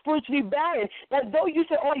that are spiritually barren, that though you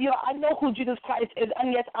say, oh, yeah, I know who Jesus Christ is,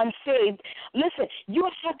 and yet I'm saved. Listen, you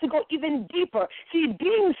have to go even deeper. See,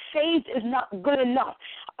 being saved is not good enough.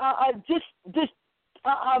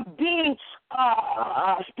 Being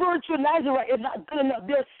spiritual Nazarite is not good enough.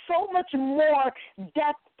 There's so much more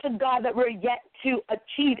depth to God that we're yet to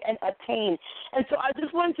achieve and attain. And so I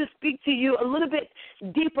just wanted to speak to you a little bit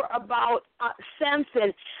deeper about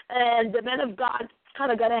Samson. And the man of God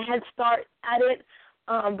kind of got a head start at it,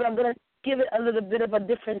 but I'm going to give it a little bit of a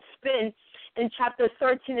different spin. In chapter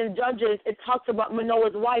 13 in Judges, it talks about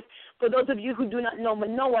Manoah's wife. For those of you who do not know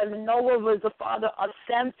Manoah was the father of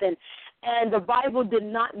Samson. And the Bible did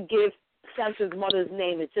not give Samson's mother's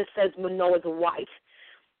name. It just says Manoah's wife.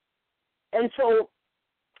 And so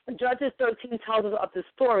Judges 13 tells us of the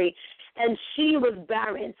story, and she was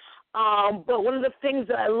barren. But one of the things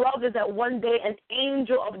that I love is that one day an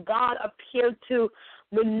angel of God appeared to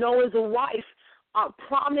Manoah's wife,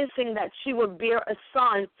 promising that she would bear a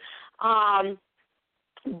son.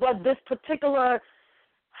 But this particular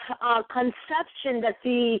conception that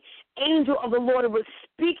the angel of the Lord was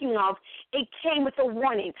speaking of, it came with a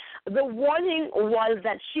warning. The warning was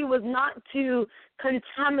that she was not to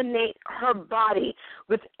contaminate her body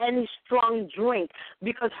with any strong drink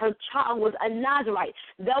because her child was a Nazarite.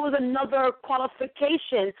 That was another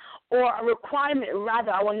qualification, or a requirement,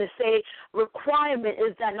 rather, I want to say requirement,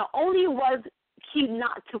 is that not only was he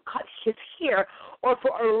not to cut his hair or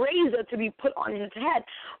for a razor to be put on his head,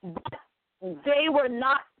 but they were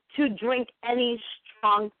not to drink any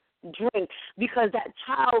strong drink, because that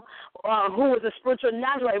child who was a spiritual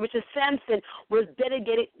Nazarite, which is Samson, was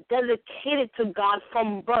dedicated to God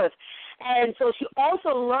from birth. And so she also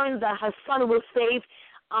learned that her son will save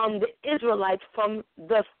the Israelites from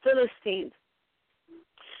the Philistines.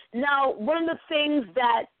 Now, one of the things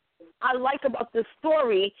that I like about this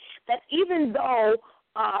story, that even though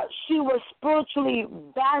she was spiritually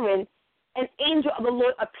barren, an angel of the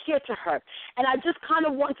Lord appeared to her. And I just kind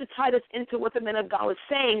of want to tie this into what the man of God was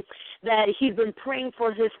saying, that he's been praying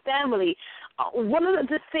for his family. One of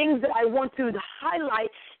the things that I want to highlight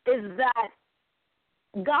is that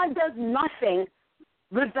God does nothing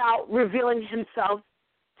without revealing himself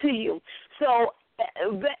to you. So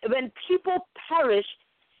when people perish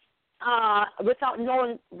without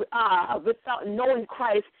knowing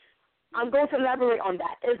Christ, I'm going to elaborate on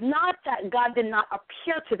that. It's not that God did not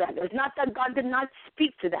appear to them. It's not that God did not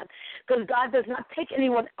speak to them, because God does not take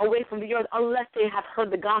anyone away from the earth unless they have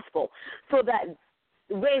heard the gospel, so that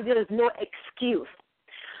way there is no excuse.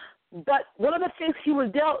 But one of the things he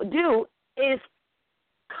would do is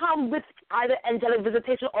come with either angelic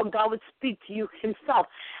visitation or God would speak to you himself.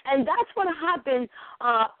 And that's what happened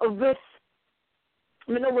with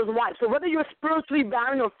Manoah's wife. So whether you're spiritually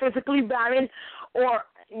barren or physically barren, or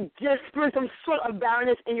just experience some sort of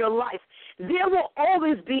barrenness in your life, there will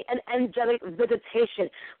always be an angelic visitation.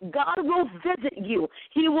 God will visit you.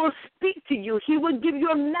 He will speak to you. He will give you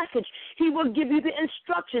a message. He will give you the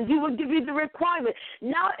instructions. He will give you the requirement.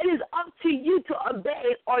 Now it is up to you to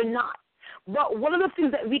obey or not. But one of the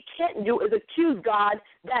things that we can't do is accuse God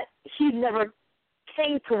that he never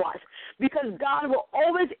came to us, because God will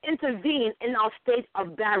always intervene in our state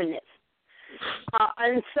of barrenness.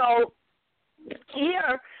 And so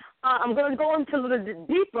here, I'm going to go into a little bit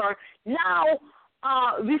deeper. Now,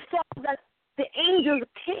 we saw that the angels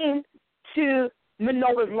came to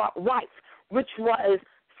Manoah's wife, which was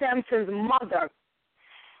Samson's mother.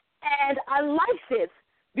 And I like this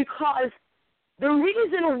because the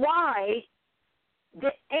reason why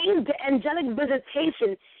the angelic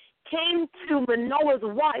visitation came to Manoah's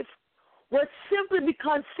wife was simply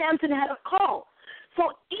because Samson had a call.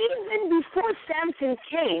 So even before Samson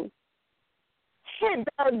came,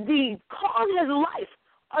 the call in his life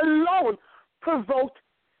alone provoked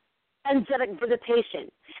angelic visitation.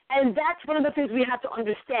 And that's one of the things we have to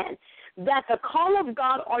understand, that the call of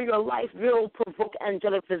God on your life will provoke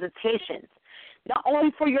angelic visitations, not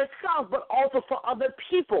only for yourself but also for other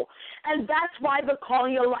people. And that's why the call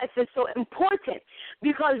in your life is so important,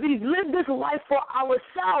 because we live this life for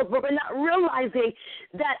ourselves, but we're not realizing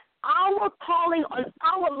that our calling on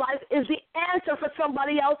our life is the answer for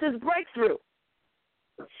somebody else's breakthrough.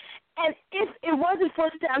 And if it wasn't for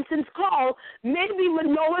Samson's call, maybe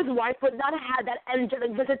Manoah's wife would not have had that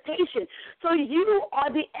angelic visitation. So you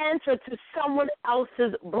are the answer to someone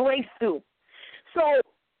else's breakthrough. So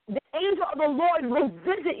the angel of the Lord will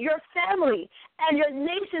visit your family and your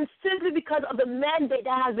nation simply because of the mandate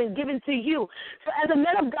that has been given to you. So as the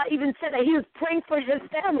man of God even said that he was praying for his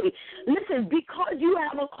family. Listen, because you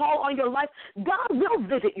have a call on your life, God will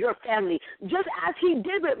visit your family, just as he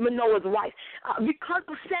did with Manoah's wife. Because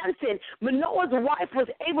of Samson, Manoah's wife was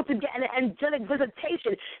able to get an angelic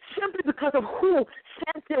visitation simply because of who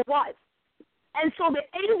Samson was. And so the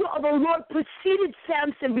angel of the Lord preceded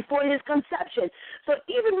Samson before his conception. So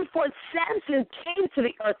even before Samson came to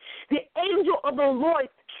the earth, the angel of the Lord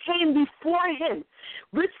came before him,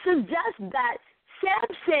 which suggests that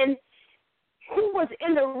Samson, who was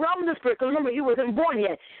in the realm of the spirit, because remember, he wasn't born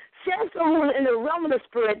yet. Samson, who was in the realm of the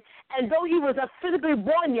spirit, and though he was not physically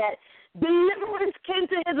born yet, deliverance came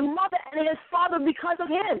to his mother and his father because of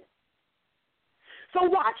him. So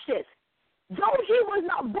watch this. Though he was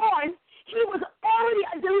not born, he was already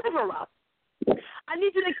a deliverer. I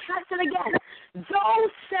need you to catch it again. Though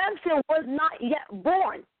Samson was not yet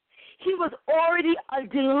born, he was already a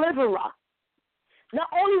deliverer. Not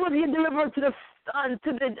only was he a deliverer to the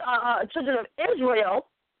children of Israel,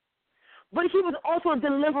 but he was also a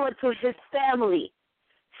deliverer to his family,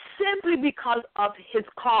 simply because of his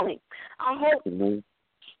calling. I hope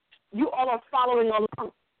you all are following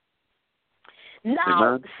along.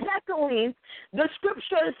 Now, secondly, the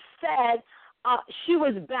scripture said she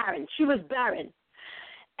was barren. She was barren.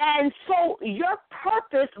 And so your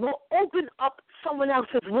purpose will open up someone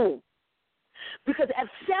else's womb. Because if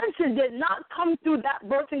Samson did not come through that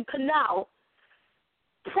birthing canal,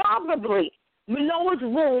 probably Manoah's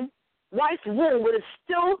womb, wife's womb, would have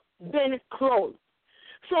still been closed.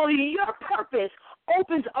 So your purpose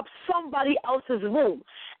opens up somebody else's womb.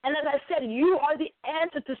 And as I said, you are the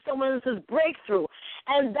answer to someone else's breakthrough.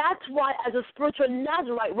 And that's why, as a spiritual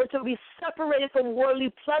Nazarite, we're to be separated from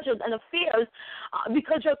worldly pleasures and affairs,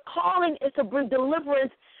 because your calling is to bring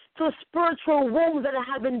deliverance to spiritual wombs that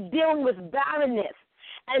have been dealing with barrenness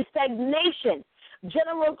and stagnation.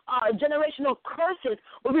 Generational curses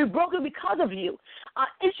will be broken because of you.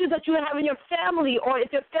 Issues that you have in your family, or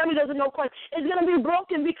if your family doesn't know Christ, is going to be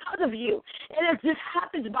broken because of you. And this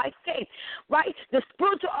happens by faith, right? The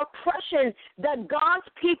spiritual oppression that God's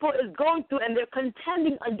people is going through and they're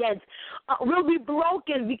contending against will be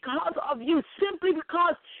broken because of you, simply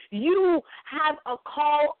because you have a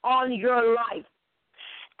call on your life.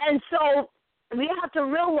 And so we have to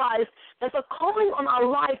realize that the calling on our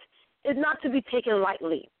life is not to be taken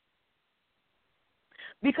lightly,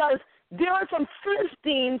 because there are some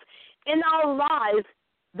Philistines in our lives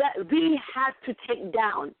that we have to take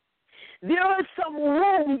down. There are some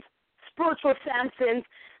wombs, spiritual Samsons,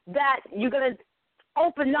 that you're going to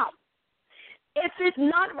open up.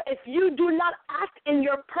 If you do not act in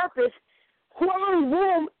your purpose, whoever's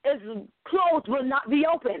womb is closed will not be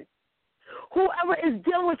open. Whoever is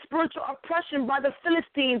dealing with spiritual oppression by the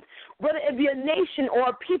Philistines, whether it be a nation or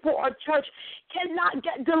a people or a church, cannot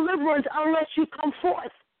get deliverance unless you come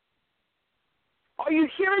forth. Are you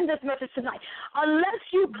hearing this message tonight? Unless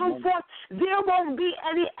you come forth, there won't be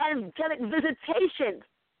any angelic visitations,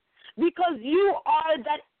 because you are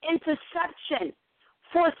that interception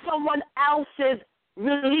for someone else's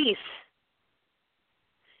release.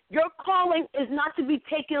 Your calling is not to be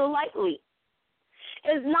taken lightly.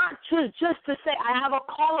 It's not just to say, I have a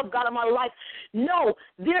call of God in my life. No,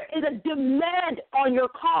 there is a demand on your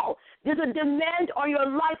call. There's a demand on your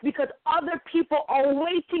life, because other people are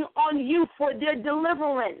waiting on you for their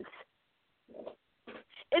deliverance.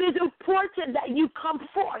 It is important that you come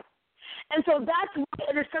forth. And so that's why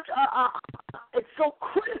it is it's so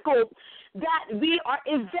critical that we are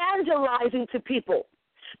evangelizing to people.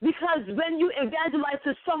 Because when you evangelize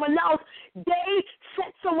to someone else, they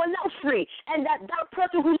set someone else free, and that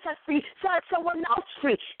person who set free set someone else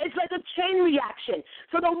free. It's like a chain reaction.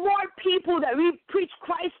 So the more people that we preach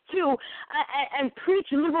Christ to and preach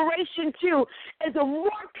liberation to, is the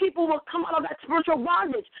more people will come out of that spiritual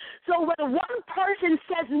bondage. So when one person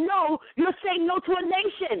says no, you're saying no to a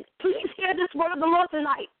nation. Please hear this word of the Lord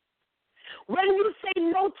tonight. When you say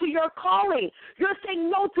no to your calling, you're saying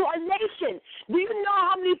no to a nation. Do you know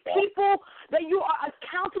how many people that you are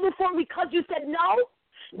accountable for because you said no?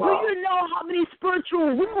 Wow. Do you know how many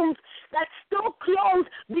spiritual wounds that still close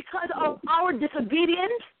because of our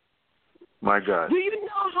disobedience? My God. Do you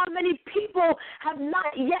know how many people have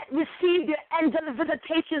not yet received their angelic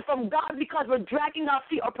visitations from God because we're dragging our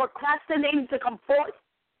feet or procrastinating to come forth?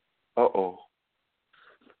 Uh-oh.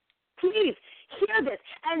 Please hear this.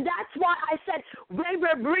 And that's why I said when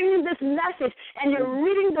we're bringing this message and you're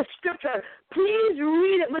reading the scripture, please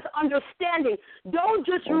read it with understanding. Don't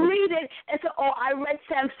just read it and say, oh, I read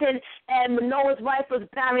Samson and Manoah's wife was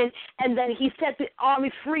barren and then he set the army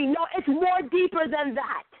free. No, it's more deeper than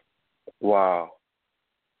that. Wow.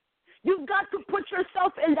 You've got to put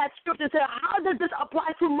yourself in that scripture and say, how does this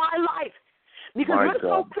apply to my life? Because we're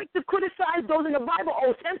so quick to criticize those in the Bible.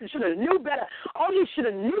 Oh, Samson should have knew better. Oh, he should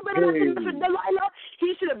have knew better not to live with Delilah.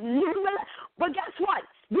 He should have knew better. But guess what?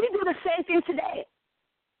 We do the same thing today.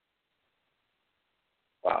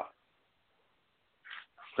 Wow.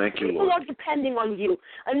 Thank you, People Lord. are depending on you.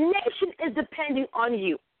 A nation is depending on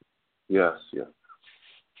you. Yes, yes.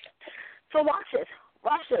 So watch this.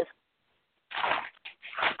 Watch this.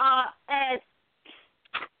 And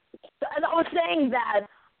as I was saying that,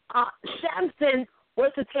 Samson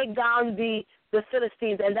was to take down the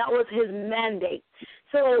Philistines, and that was his mandate.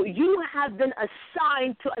 So you have been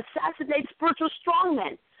assigned to assassinate spiritual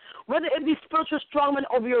strongmen, whether it be spiritual strongmen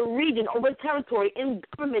over your region, over territory, in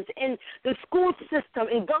government, in the school system,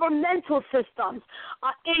 in governmental systems,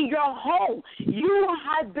 in your home. You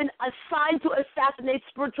have been assigned to assassinate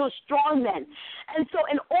spiritual strongmen. And so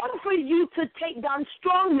in order for you to take down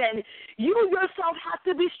strongmen, you yourself have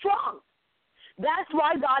to be strong. That's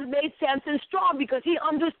why God made Samson strong, because he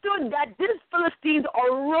understood that these Philistines are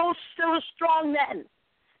real, strong men.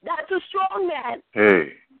 That's a strong man.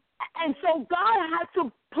 Hey. And so God had to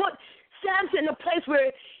put Samson in a place where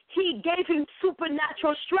he gave him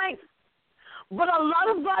supernatural strength. But a lot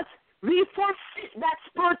of us, we forfeit that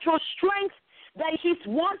spiritual strength that he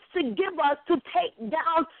wants to give us to take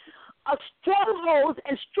down strongholds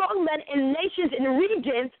and strong men in nations and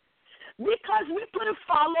regions, because we couldn't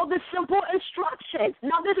follow the simple instructions.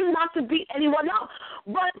 Now, this is not to beat anyone up,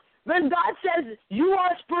 but when God says you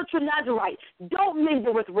are a spiritual Nazarite, don't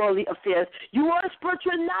mingle with worldly affairs. You are a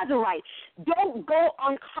spiritual Nazarite. Don't go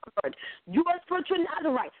uncovered. You are a spiritual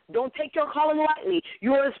Nazarite. Don't take your calling lightly.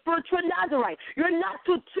 You are a spiritual Nazarite. You're not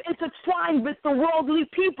to intertwine with the worldly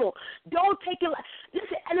people. Don't take it.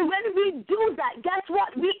 Listen, and when we do that, guess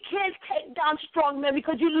what? We can't take down strong men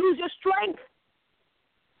because you lose your strength.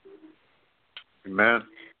 Amen.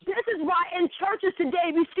 This is why in churches today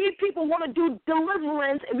we see people want to do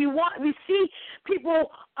deliverance, and we see people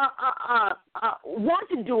want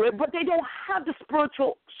to do it, but they don't have the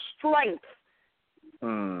spiritual strength.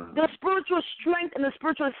 The spiritual strength and the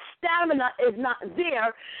spiritual stamina is not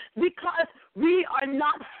there because we are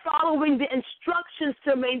not following the instructions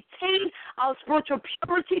to maintain our spiritual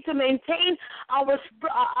purity, to maintain our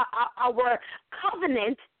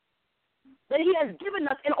covenant that he has given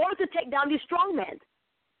us in order to take down these strong men.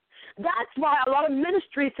 That's why a lot of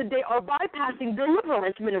ministries today are bypassing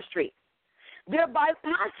deliverance ministry. They're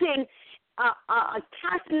bypassing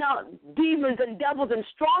casting out demons and devils and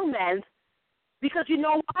strong men because you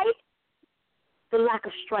know why? The lack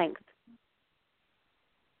of strength.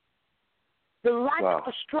 The lack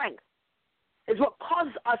of strength is what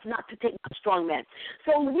causes us not to take down strong men.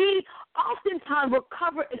 So we oftentimes will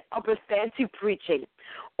cover it up with fancy preaching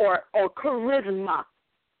or charisma,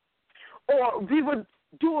 or we would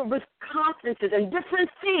do it with conferences and different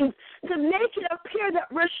things to make it appear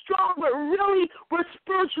that we're strong, but really we're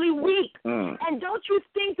spiritually weak. And don't you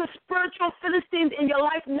think the spiritual Philistines in your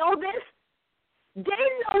life know this? They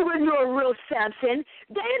know when you're a real Samson.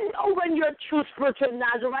 They know when you're a true spiritual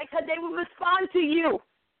Nazarite because they will respond to you.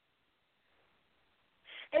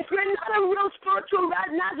 If you're not a real spiritual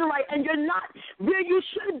Nazarite and you're not where you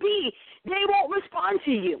should be, they won't respond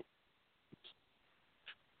to you.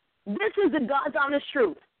 This is the God's honest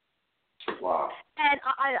truth. Wow. And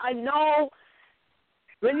I know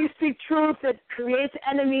when you speak truth, it creates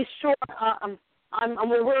enemies. Sure, I'm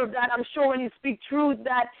aware of that. I'm sure when you speak truth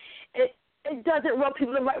that it doesn't rub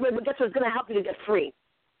people the right way, but guess what? It's going to help you to get free.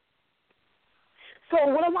 So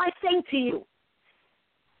what am I saying to you?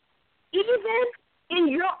 Even in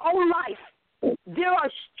your own life, there are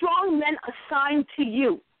strong men assigned to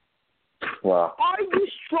you. Wow. Are you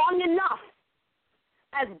strong enough,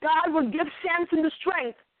 as God will give Samson the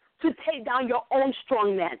strength to take down your own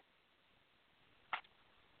strong men?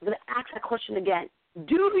 I'm going to ask that question again.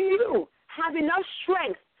 Do you have enough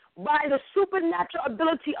strength by the supernatural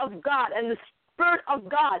ability of God and the Spirit of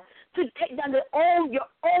God to take down your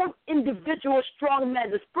own individual strong men,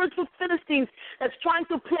 the spiritual Philistines that's trying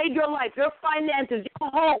to plague your life, your finances, your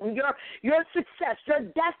home, your success, your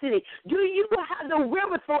destiny? Do you have the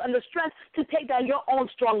wherewithal and the strength to take down your own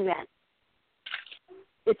strong men?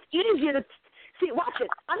 It's easier to see. Watch it.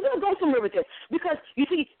 I'm going to go somewhere with this because you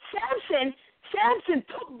see, Samson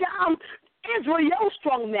took down Israel's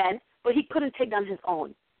strong men, but he couldn't take down his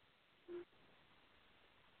own.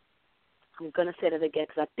 I'm going to say that again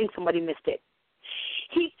because I think somebody missed it.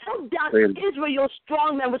 He took down Israel's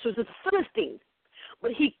strong men, which was the Philistines,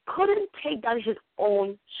 but he couldn't take down his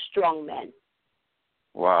own strong men.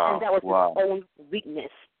 Wow. And that was his own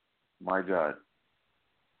weakness. My God.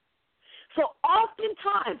 So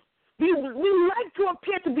oftentimes, we like to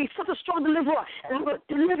appear to be such a strong deliverer, and I'm going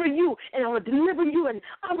to deliver you, and I'm going to deliver you, and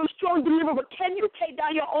I'm a strong deliverer, but can you take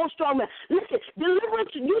down your own strong man? Listen, deliverance,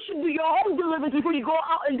 you should do your own deliverance before you go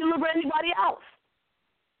out and deliver anybody else.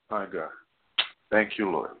 My God. Thank you,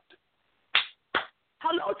 Lord.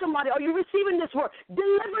 Hello, somebody. Are you receiving this word?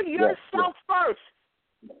 Deliver yourself first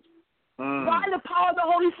by the power of the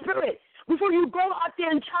Holy Spirit before you go out there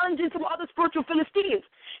and challenge some other spiritual Philistines.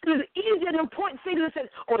 Because it's easier to point fingers and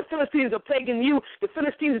say, oh, the Philistines are plaguing you, the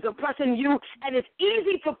Philistines are oppressing you, and it's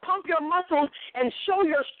easy to pump your muscles and show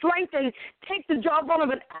your strength and take the jawbone of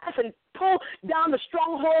an ass and pull down the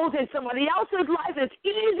strongholds in somebody else's life. It's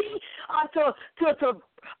easy to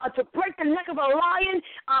break the neck of a lion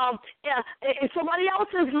in somebody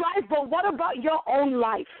else's life, but what about your own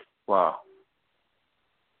life? Wow.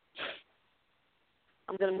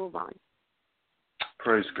 I'm going to move on.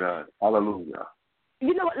 Praise God. Hallelujah.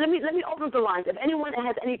 You know what? Let me open up the lines. If anyone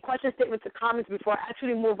has any questions, statements, or comments before I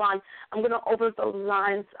actually move on, I'm going to open up those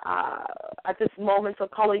lines at this moment. So,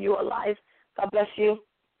 caller, you are live. God bless you.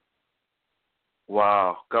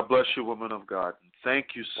 Wow. God bless you, woman of God.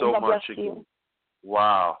 Thank you so much again. You.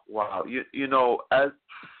 Wow. You know, as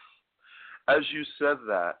you said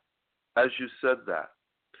that,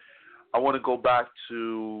 I want to go back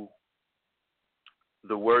to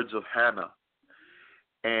the words of Hannah.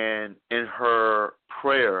 And in her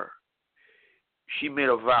prayer, she made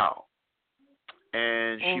a vow.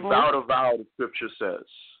 And she vowed a vow, the scripture says.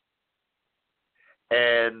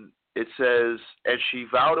 And it says, and she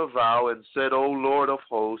vowed a vow and said, O Lord of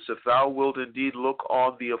hosts, if thou wilt indeed look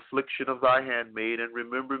on the affliction of thy handmaid and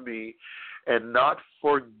remember me, and not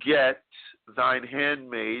forget thine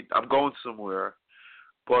handmaid, I'm going somewhere,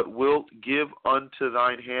 but wilt give unto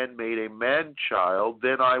thine handmaid a man-child,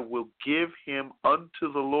 then I will give him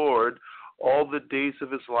unto the Lord all the days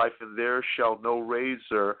of his life, and there shall no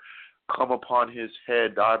razor come upon his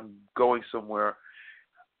head. I'm going somewhere.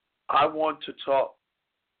 I want to talk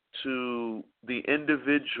to the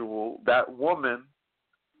individual, that woman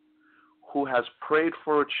who has prayed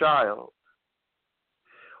for a child,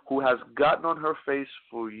 who has gotten on her face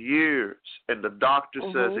for years, and the doctor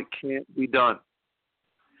says it can't be done.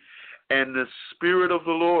 And the Spirit of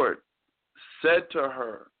the Lord said to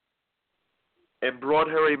her and brought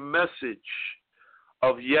her a message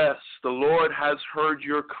of, yes, the Lord has heard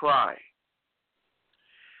your cry.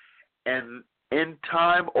 And in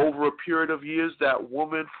time, over a period of years, that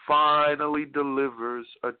woman finally delivers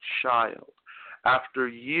a child. After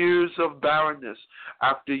years of barrenness,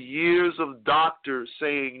 after years of doctors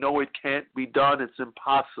saying, no, it can't be done, it's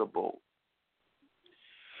impossible.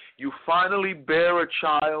 You finally bear a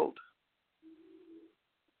child,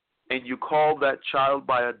 and you call that child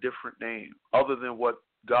by a different name other than what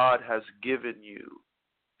God has given you.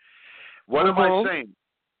 What am I saying?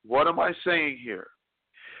 What am I saying here?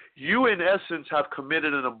 You, in essence, have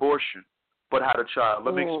committed an abortion but had a child.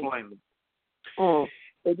 Let me explain this.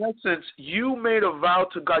 In essence, you made a vow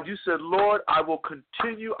to God. You said, Lord, I will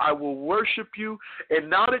continue, I will worship you, and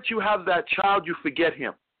now that you have that child, you forget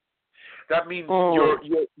him. That means you're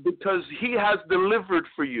because he has delivered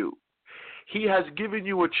for you. He has given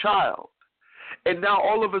you a child. And now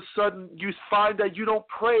all of a sudden you find that you don't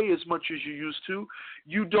pray as much as you used to.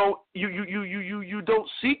 You don't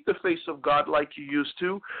seek the face of God like you used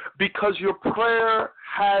to because your prayer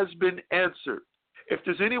has been answered. If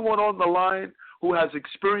there's anyone on the line who has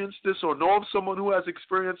experienced this or know of someone who has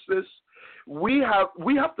experienced this, we have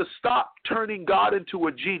to stop turning God into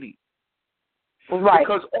a genie. Right.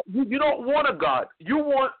 Because you don't want a God. You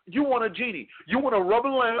want a genie. You want a rubber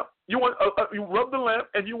lamp. You want you rub the lamp,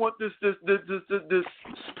 and you want this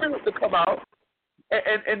spirit to come out,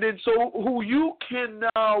 and then so who you can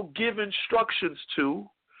now give instructions to,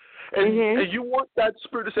 and you want that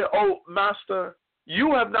spirit to say, "Oh, master,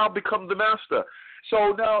 you have now become the master."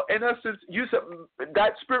 So now, in essence, you said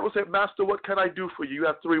that spirit will say, "Master, what can I do for you? You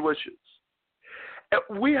have 3 wishes." And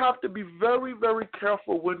we have to be very, very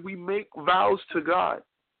careful when we make vows to God.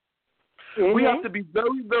 We have to be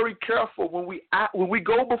very, very careful when we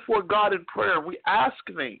go before God in prayer. We ask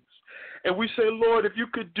things, and we say, "Lord, if you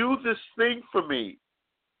could do this thing for me."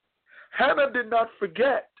 Hannah did not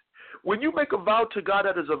forget. When you make a vow to God,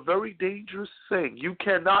 that is a very dangerous thing. You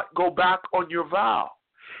cannot go back on your vow.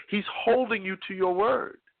 He's holding you to your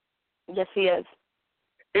word. Yes, he is.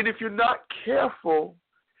 And if you're not careful,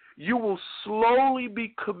 you will slowly be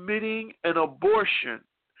committing an abortion.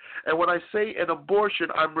 And when I say an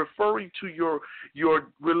abortion, I'm referring to your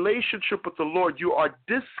relationship with the Lord. You are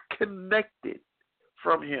disconnected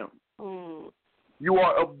from him. You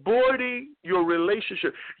are aborting your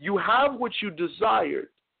relationship. You have what you desired,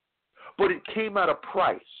 but it came at a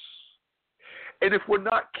price. And if we're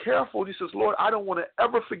not careful, he says, "Lord, I don't want to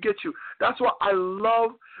ever forget you." That's why I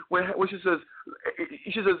love when she says,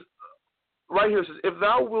 right here, it says, "If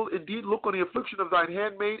thou wilt indeed look on the affliction of thine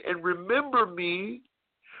handmaid and remember me,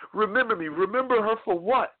 remember me." Remember her for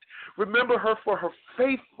what? Remember her for her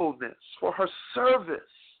faithfulness, for her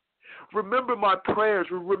service. Remember my prayers.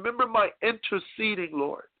 Remember my interceding,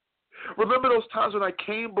 Lord. Remember those times when I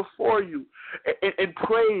came before you in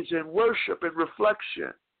praise and worship and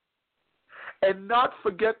reflection. And not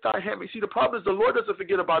forget thy handmaid. See, the problem is the Lord doesn't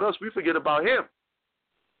forget about us. We forget about him.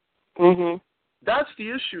 That's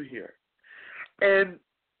the issue here. And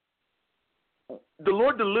the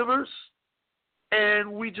Lord delivers,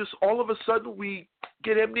 and we just, all of a sudden, we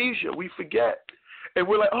get amnesia. We forget. And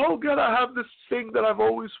we're like, "Oh, God, I have this thing that I've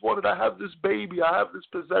always wanted. I have this baby. I have this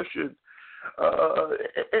possession."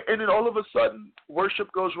 And then all of a sudden,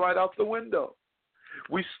 worship goes right out the window.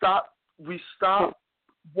 We stop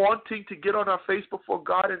wanting to get on our face before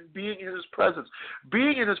God and being in his presence.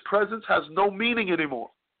 Being in his presence has no meaning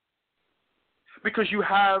anymore because you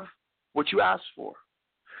have what you asked for.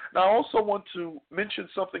 Now, I also want to mention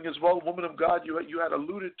something as well, woman of God, you had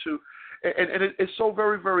alluded to, and it's so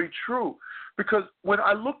very, very true, because when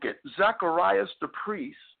I look at Zacharias the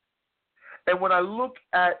priest, and when I look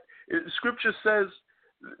at, Scripture says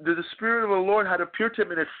that the Spirit of the Lord had appeared to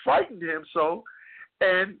him, and it frightened him so,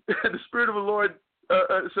 and the Spirit of the Lord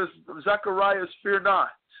says, "Zacharias, fear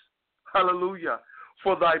not, hallelujah,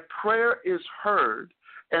 for thy prayer is heard,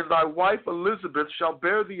 and thy wife Elizabeth shall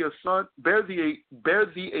bear thee a son,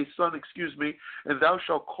 and thou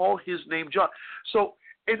shalt call his name John." So,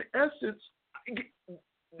 in essence,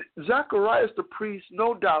 Zacharias the priest,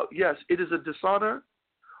 no doubt, yes, it is a dishonor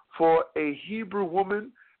for a Hebrew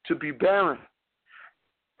woman to be barren.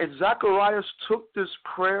 And Zacharias took this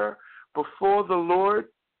prayer before the Lord.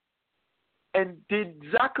 And did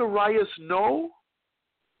Zacharias know?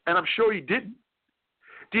 And I'm sure he didn't.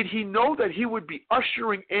 Did he know that he would be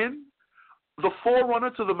ushering in the forerunner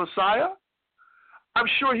to the Messiah? I'm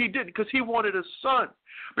sure he didn't, because he wanted a son.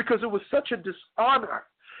 Because it was such a dishonor.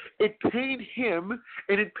 It pained him,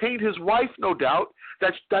 and it pained his wife, no doubt,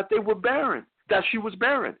 that they were barren, that she was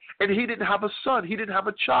barren. And he didn't have a son. He didn't have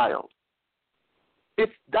a child.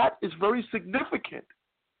 That is very significant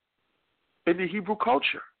in the Hebrew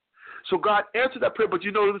culture. So God answered that prayer, but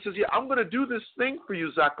you know, it says, "Yeah, I'm going to do this thing for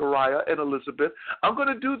you, Zachariah and Elizabeth. I'm going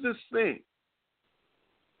to do this thing,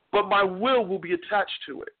 but my will be attached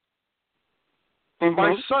to it.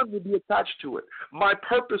 My son will be attached to it. My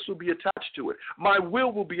purpose will be attached to it. My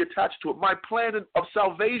will be attached to it. My plan of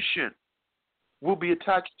salvation will be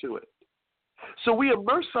attached to it." So we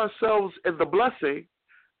immerse ourselves in the blessing,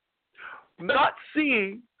 not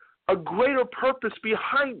seeing a greater purpose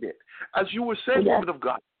behind it. As you were saying, woman of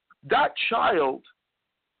God, that child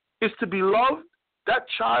is to be loved. That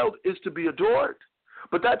child is to be adored.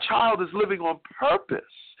 But that child is living on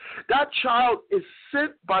purpose. That child is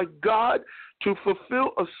sent by God to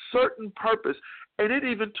fulfill a certain purpose. And it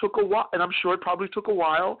even took a while, and I'm sure it probably took a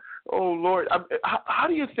while. Oh, Lord. How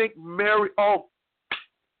do you think Mary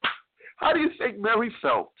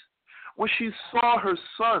felt when she saw her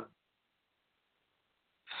son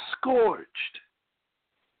scourged,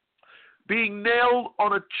 being nailed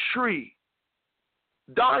on a tree,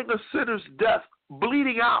 dying a sinner's death,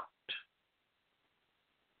 bleeding out,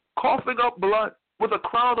 coughing up blood with a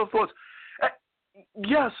crown of thorns?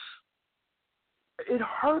 Yes, it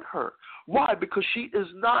hurt her. Why? Because she is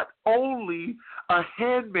not only a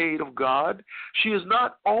handmaid of God, she is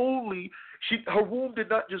not only, her womb did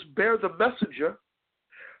not just bear the messenger,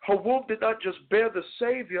 Her womb did not just bear the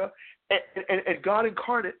Savior and God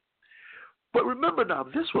incarnate. But remember now,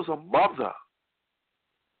 this was a mother.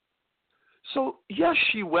 So, yes,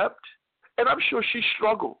 she wept, and I'm sure she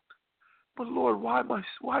struggled. But, Lord, why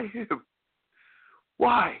him?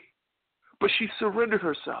 Why? But she surrendered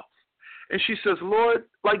herself. And she says, Lord,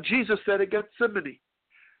 like Jesus said at Gethsemane,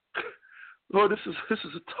 Lord, this is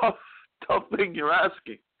a tough thing you're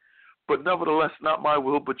asking. But nevertheless, not my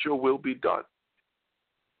will, but your will be done.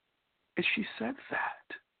 And she said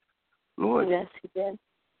that. Lord, yes, he did.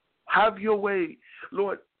 Have your way.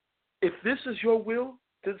 Lord, if this is your will,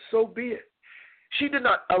 then so be it. She did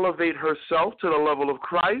not elevate herself to the level of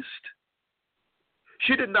Christ.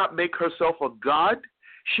 She did not make herself a God.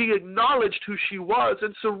 She acknowledged who she was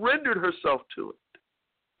and surrendered herself to it.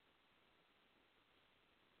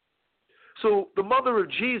 So the mother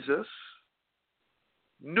of Jesus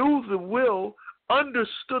knew the will,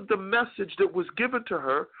 understood the message that was given to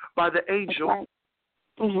her by the angel, right.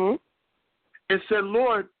 Mm-hmm. and said,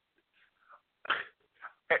 Lord,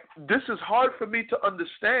 this is hard for me to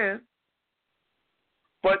understand,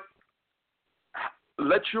 but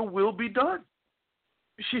let your will be done.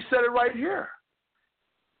 She said it right here.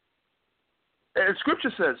 And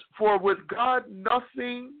Scripture says, for with God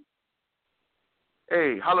nothing,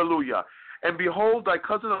 hallelujah. And behold, thy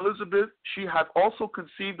cousin Elizabeth, she hath also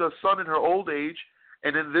conceived a son in her old age,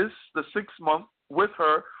 and in this, the 6th month, with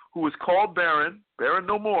her, who is called barren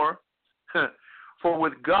no more. For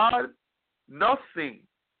with God nothing,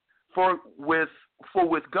 for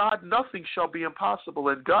with God nothing shall be impossible.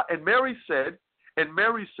 And Mary said,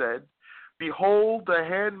 behold, the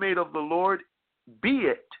handmaid of the Lord, be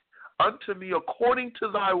it unto me according to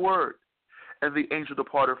thy word. And the angel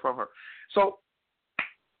departed from her. So,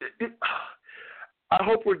 I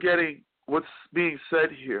hope we're getting what's being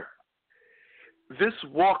said here. This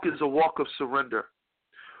walk is a walk of surrender.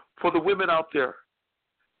 For the women out there,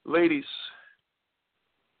 ladies,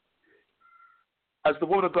 as the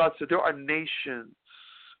woman of God said, there are nations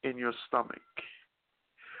in your stomach.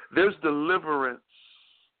 There's deliverance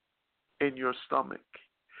in your stomach.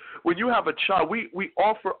 When you have a child, we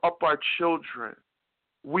offer up our children.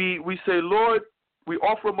 We say, Lord, we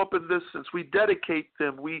offer them up in this sense. We dedicate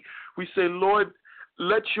them. We say, Lord,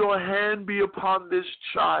 let your hand be upon this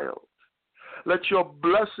child. Let your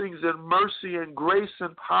blessings and mercy and grace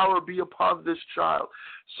and power be upon this child,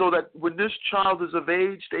 so that when this child is of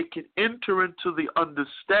age, they can enter into the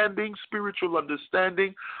understanding, spiritual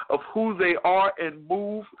understanding of who they are and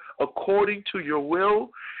move according to your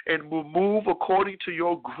will and will move according to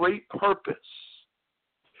your great purpose.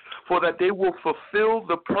 For that they will fulfill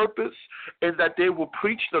the purpose and that they will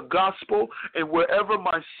preach the gospel. And wherever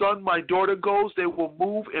my son, my daughter goes, they will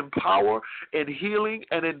move in power and healing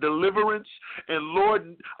and in deliverance. And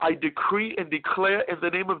Lord, I decree and declare in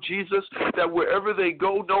the name of Jesus that wherever they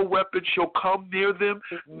go, no weapon shall come near them.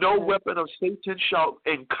 No weapon of Satan shall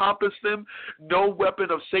encompass them. No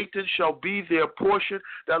weapon of Satan shall be their portion.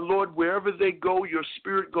 That, Lord, wherever they go, your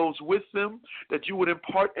spirit goes with them. That you would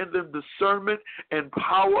impart in them discernment and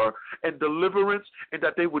power and deliverance, and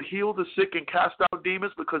that they would heal the sick and cast out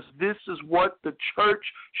demons, because this is what the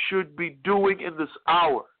church should be doing in this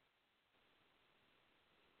hour.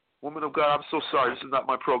 Woman of God, I'm so sorry. This is not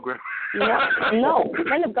my program. No,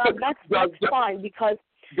 man of God, that's fine, because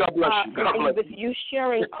God bless you. God bless with you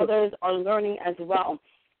sharing, others are learning as well.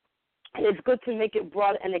 And it's good to make it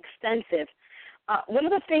broad and extensive. One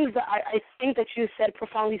of the things that I think that you said,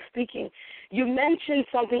 profoundly speaking, you mentioned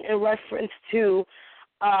something in reference to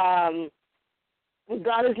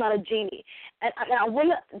God is not a genie. And I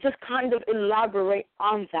want to just kind of elaborate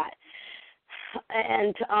on that.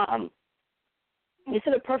 And you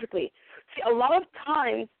said it perfectly. See, a lot of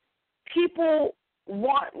times people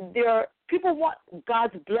want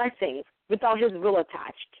God's blessings without his will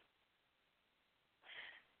attached.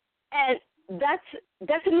 And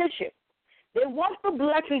that's an issue. They want the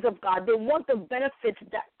blessings of God. They want the benefits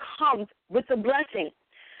that comes with the blessing.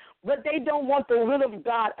 But they don't want the will of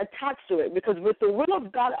God attached to it, because with the will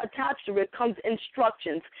of God attached to it comes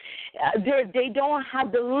instructions. They don't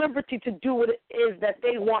have the liberty to do what it is that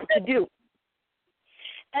they want to do.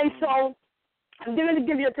 And so I'm going to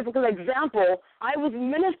give you a typical example. I was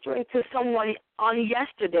ministering to someone on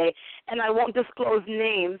yesterday, and I won't disclose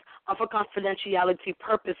names for confidentiality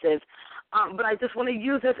purposes, but I just want to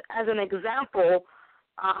use this as an example,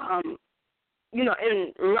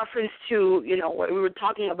 in reference to, what we were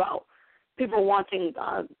talking about, people wanting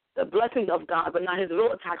the blessings of God, but not his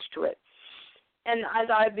will attached to it. And as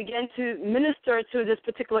I began to minister to this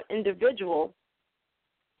particular individual,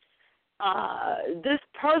 this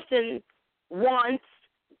person wants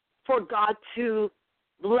for God to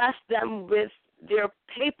bless them with their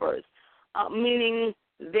papers, meaning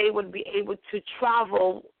they would be able to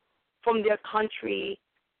travel from their country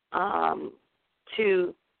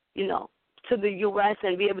to the U.S.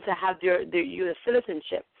 and be able to have their U.S.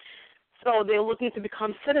 citizenship. So they're looking to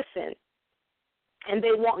become citizens, and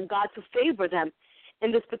they want God to favor them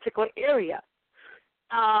in this particular area.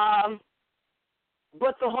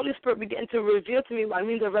 But the Holy Spirit began to reveal to me, by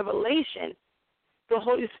means of revelation, the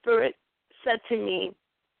Holy Spirit said to me,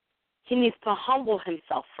 he needs to humble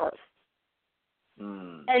himself first.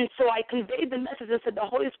 And so I conveyed the message and said, the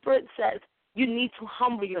Holy Spirit says, you need to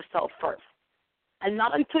humble yourself first. And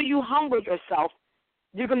not until you humble yourself,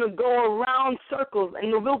 you're going to go around circles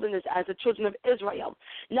in the wilderness as the children of Israel.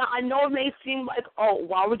 Now, I know it may seem like, oh,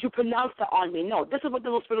 why would you pronounce that on me? No, this is what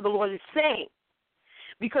the Spirit of the Lord is saying.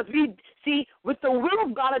 Because we see, with the will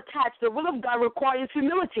of God attached, the will of God requires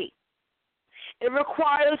humility. It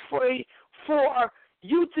requires for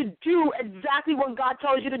you to do exactly what God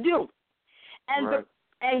tells you to do. And right.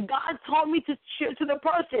 And God told me to share to the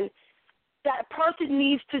person, that person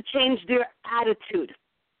needs to change their attitude.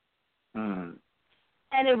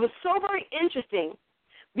 And it was so very interesting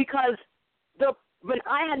because when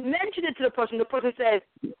I had mentioned it to the person said,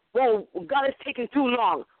 well, God is taking too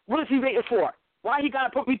long. What is he waiting for? Why he got to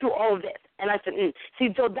put me through all of this? And I said,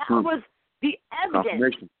 See, so that was the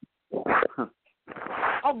evidence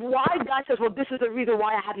of why God says, well, this is the reason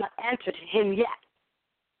why I have not answered him yet.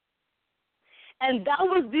 And that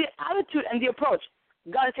was the attitude and the approach.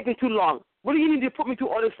 God is taking too long. What do you need to put me through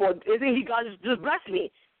all this for? Isn't he God just bless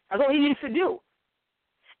me? That's all he needs to do.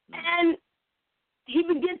 And he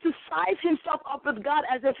began to size himself up with God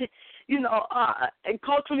as if, and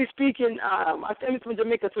culturally speaking, my family's from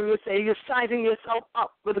Jamaica, so we would say you're sizing yourself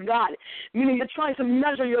up with God, meaning you're trying to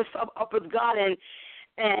measure yourself up with God,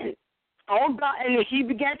 and all God, and he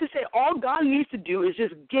began to say, all God needs to do is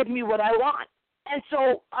just give me what I want. And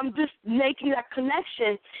so I'm just making that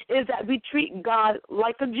connection is that we treat God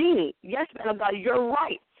like a genie. Yes, man of God, you're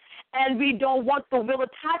right. And we don't want the will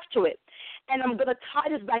attached to it. And I'm going to tie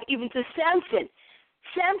this back even to Samson.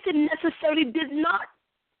 Samson necessarily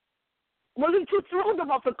wasn't too thrilled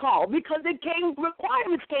about the call because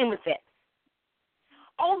requirements came with it.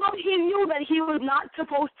 Although he knew that he was not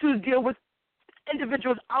supposed to deal with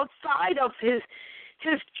individuals outside of his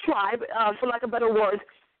tribe, for lack of a better word,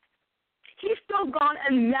 he's still gone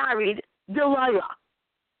and married Delilah.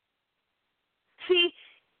 See,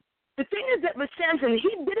 the thing is that with Samson, he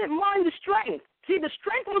didn't mind the strength. See, the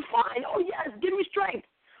strength was fine. Oh, yes, give me strength.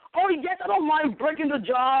 Oh, yes, I don't mind breaking the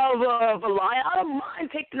jaw of a lion. I don't mind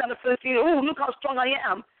taking out a Philistine. Oh, look how strong I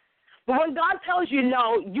am. But when God tells you,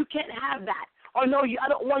 no, you can't have that, or no, I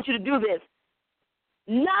don't want you to do this,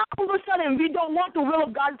 now all of a sudden we don't want the will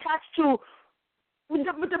of God attached to with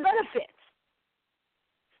the benefits.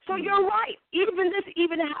 So you're right. Even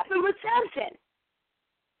happened with Samson.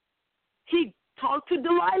 He talked to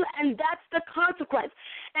Delilah, and that's the consequence.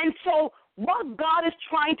 And so what God is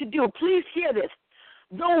trying to do, please hear this.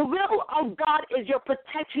 The will of God is your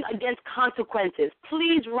protection against consequences.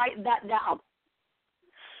 Please write that down.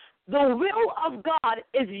 The will of God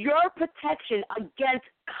is your protection against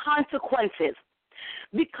consequences.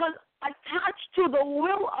 Because attached to the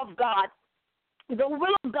will of God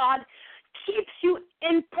keeps you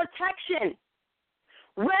in protection.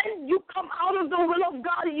 When you come out of the will of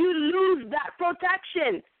God, you lose that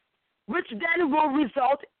protection, which then will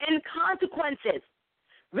result in consequences.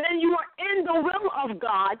 When you are in the will of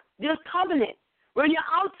God, there's covenant. When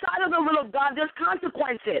you're outside of the will of God, there's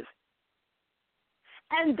consequences.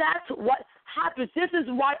 And that's what happens. This is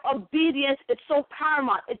why obedience is so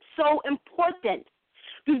paramount. It's so important.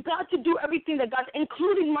 We've got to do everything that God,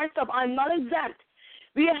 including myself. I'm not exempt.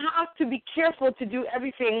 We have to be careful to do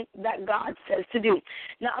everything that God says to do.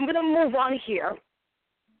 Now, I'm going to move on here.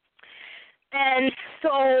 And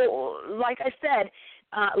so, like I said,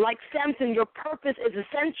 like Samson, your purpose is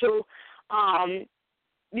essential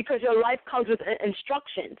because your life comes with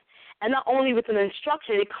instructions. And not only with an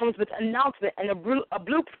instruction, it comes with an announcement and a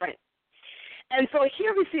blueprint. And so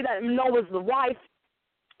here we see that Noah's wife,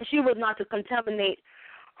 she was not to contaminate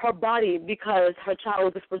her body because her child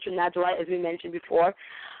was a spiritual Nazarite, as we mentioned before.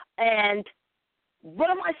 And what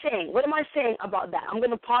am I saying? What am I saying about that? I'm going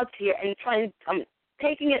to pause here and I'm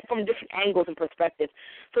taking it from different angles and perspectives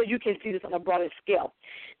so you can see this on a broader scale.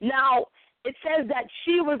 Now, it says that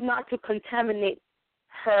she was not to contaminate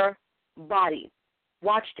her body.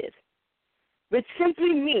 Watch this. Which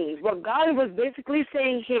simply means what God was basically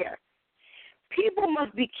saying here, people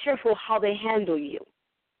must be careful how they handle you.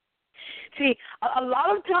 See, a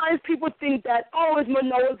lot of times people think that, oh, it's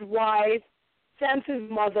Manoah's wife, Samson's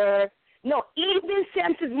mother, No, even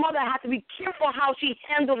Samson's mother had to be careful how she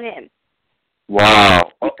handled him.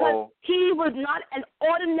 Wow. Because he was not an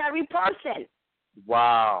ordinary person.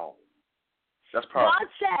 Wow. That's powerful. God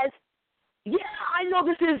says, yeah, I know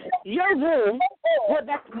this is your womb, but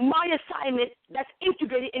that's my assignment that's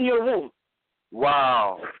integrated in your womb.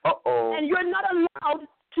 Wow. And you're not allowed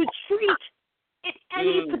to treat it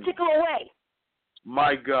any particular way.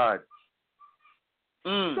 My God. So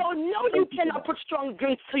no, you cannot put strong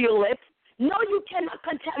drinks to your lips. No, you cannot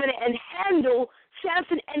contaminate and handle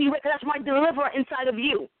Samson anyway, because that's my deliverer inside of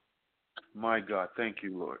you. My God. Thank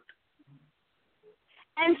you, Lord.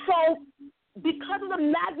 And so, because of the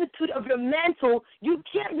magnitude of your mantle, you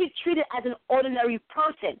can't be treated as an ordinary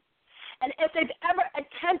person. And if they've ever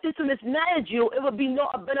attempted to mismanage you, it will be no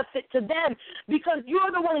benefit to them, because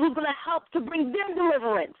you're the one who's going to help to bring them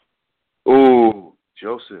deliverance. Oh,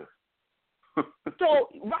 Joseph. So,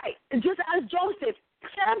 right, just as Joseph,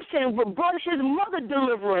 Samson brought his mother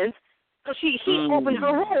deliverance because he opened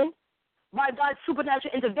her womb by God's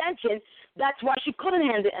supernatural intervention. That's why she couldn't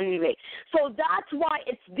handle it anyway. So that's why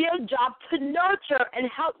it's their job to nurture and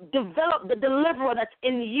help develop the deliverer that's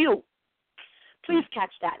in you. Please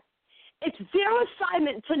catch that. It's their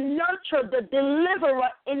assignment to nurture the deliverer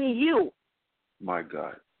in you. My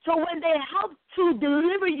God. So when they help to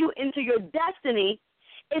deliver you into your destiny,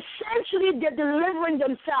 essentially they're delivering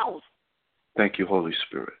themselves. Thank you, Holy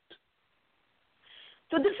Spirit.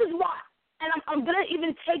 So this is why, and I'm going to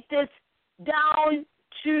even take this down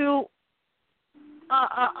to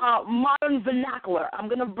modern vernacular. I'm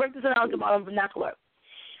going to break this down to modern vernacular.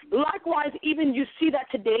 Likewise, even you see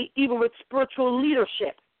that today, even with spiritual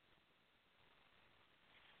leadership.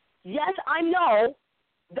 Yes, I know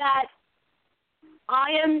that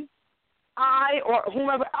I or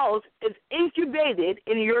whomever else is incubated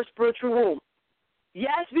in your spiritual womb.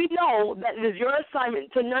 Yes, we know that it is your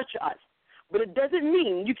assignment to nurture us, but it doesn't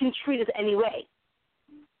mean you can treat us any way,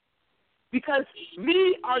 because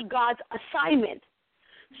we are God's assignment.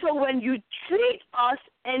 So when you treat us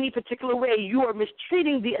any particular way, you are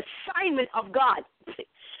mistreating the assignment of God.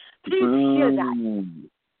 Please hear that.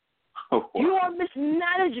 You are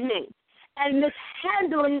mismanaging and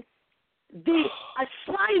mishandling the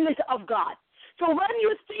assignment of God. So when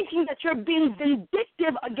you're thinking that you're being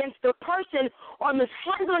vindictive against the person or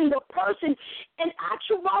mishandling the person, in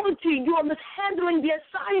actuality, you are mishandling the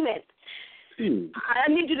assignment. I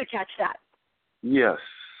need you to catch that. Yes.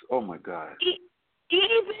 Oh, my God.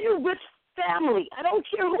 Even with family, I don't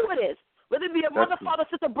care who it is, whether it be a mother, father,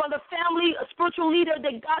 sister, brother, family, a spiritual leader,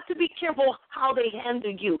 they got to be careful how they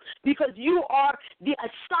handle you, because you are the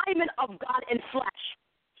assignment of God in flesh.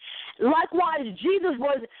 Likewise, Jesus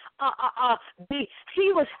was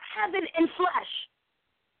he was heaven in flesh,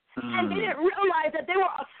 and they didn't realize that they were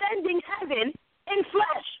offending heaven in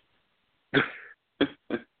flesh.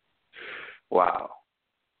 Wow.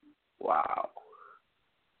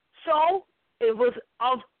 So it was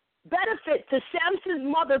of benefit to Samson's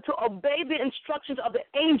mother to obey the instructions of the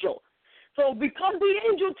angel. So because the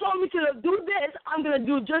angel told me to do this, I'm going to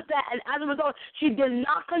do just that. And as a result, she did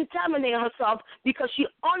not contaminate herself because she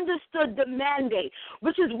understood the mandate,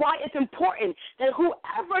 which is why it's important that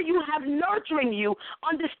whoever you have nurturing you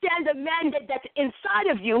understand the mandate that's inside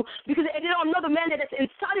of you, because if they don't know the mandate that's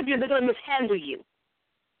inside of you, they're going to mishandle you.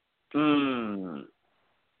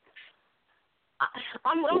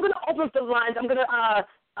 I'm going to open up the lines. I'm going to,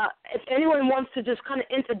 if anyone wants to just kind of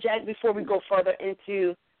interject before we go further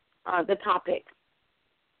into the topic.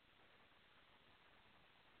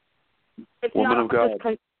 If Woman of God.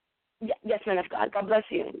 Yes, man of God. God bless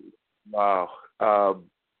you. Wow. I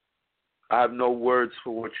have no words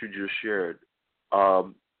for what you just shared.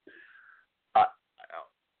 All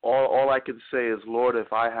I can say is, Lord,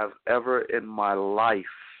 if I have ever in my life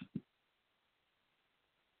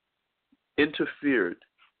interfered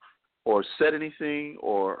or said anything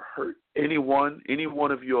or hurt any one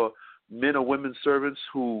of your men or women servants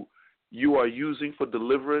who you are using for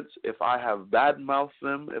deliverance, if I have badmouthed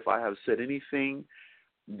them, if I have said anything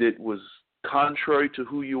that was contrary to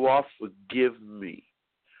who you are, forgive me.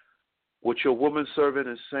 What your woman servant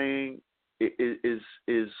is saying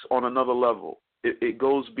is on another level. It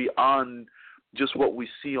goes beyond just what we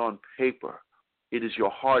see on paper. It is your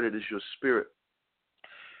heart. It is your spirit.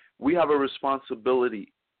 We have a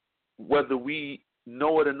responsibility, whether we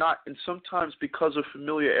know it or not, and sometimes because of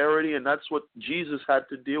familiarity, and that's what Jesus had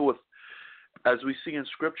to deal with, as we see in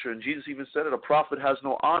Scripture. And Jesus even said it, a prophet has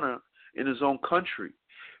no honor in his own country.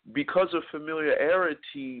 Because of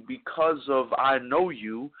familiarity, because of I know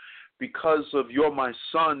you, because of you're my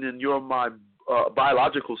son and you're my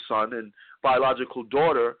biological son and biological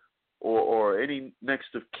daughter, or any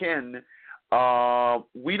next of kin,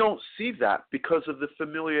 we don't see that because of the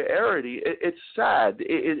familiarity. It's sad.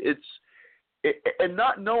 And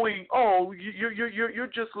not knowing, oh, you're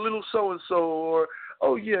just little so and so, or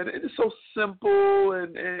oh yeah, it's so simple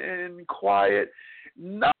and quiet.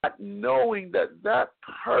 Not knowing that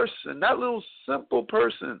person, that little simple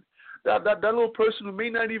person, that little person who may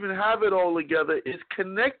not even have it all together, is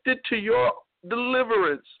connected to your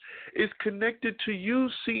deliverance, is connected to you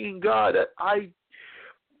seeing God.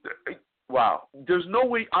 Wow. There's no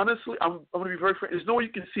way, honestly, I'm going to be very frank, there's no way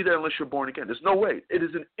you can see that unless you're born again. There's no way. It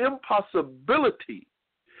is an impossibility.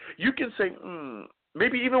 You can say,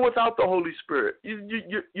 maybe even without the Holy Spirit,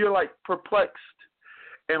 you're like perplexed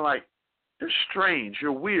and like, you're strange,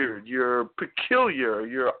 you're weird, you're peculiar,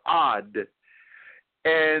 you're odd.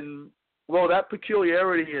 And, well, that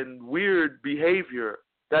peculiarity and weird behavior,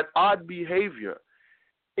 that odd behavior,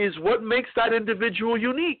 is what makes that individual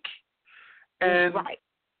unique. And right.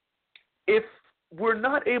 If we're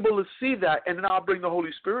not able to see that, and then I'll bring the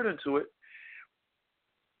Holy Spirit into it,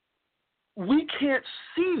 we can't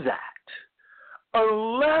see that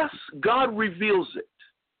unless God reveals it.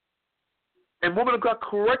 And woman of God,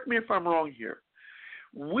 correct me if I'm wrong here.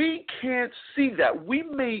 We can't see that. We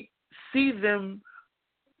may see them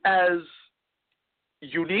as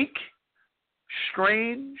unique,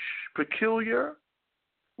 strange, peculiar,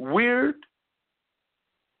 weird,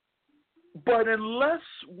 but unless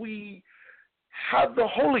we have the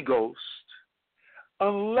Holy Ghost,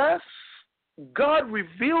 unless God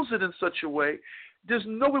reveals it in such a way, there's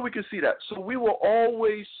no way we can see that. So we will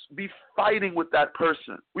always be fighting with that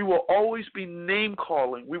person. We will always be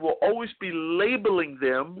name-calling. We will always be labeling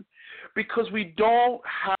them because we don't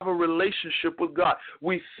have a relationship with God.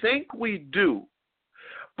 We think we do,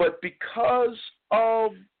 but because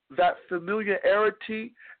of that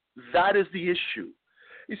familiarity, that is the issue.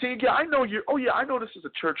 You see, yeah, I know you. Oh, yeah, I know this is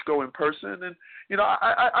a church-going person, and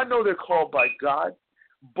I know they're called by God,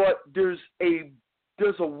 but there's a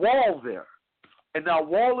wall there. And that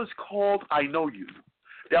wall is called I know you.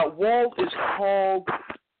 That wall is called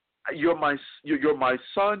you're my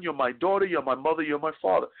son, you're my daughter, you're my mother, you're my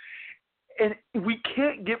father. And we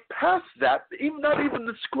can't get past that. Not even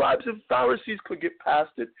the scribes and Pharisees could get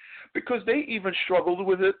past it because they even struggled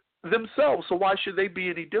with it themselves. So why should they be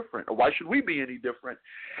any different? Or why should we be any different?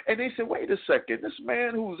 And they said, wait a second, this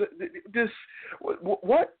man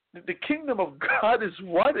what? The kingdom of God is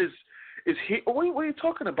what? Is he? What are you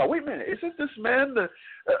talking about? Wait a minute. Isn't this man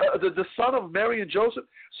the son of Mary and Joseph?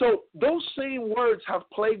 So those same words have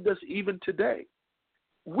plagued us even today.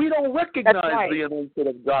 We don't recognize the anointed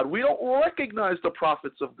of God. We don't recognize the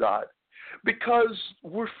prophets of God because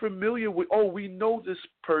we're familiar with, we know this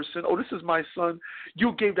person. Oh, this is my son.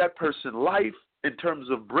 You gave that person life in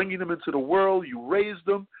terms of bringing them into the world. You raised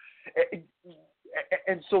them.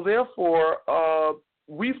 And so therefore,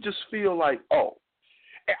 we just feel like,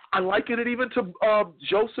 I liken it even to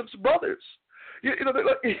Joseph's brothers.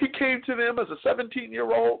 He came to them as a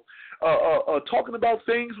 17-year-old, talking about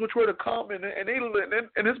things which were to come, and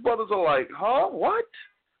his brothers are like, huh? What?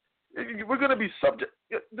 We're going to be subject.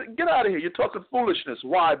 Get out of here. You're talking foolishness.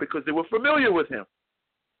 Why? Because they were familiar with him.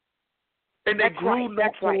 And they grew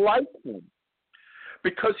not to like him.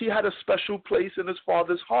 Because he had a special place in his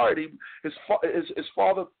father's heart. His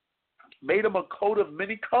father made him a coat of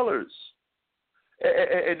many colors.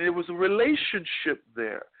 And there was a relationship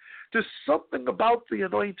there. There's something about the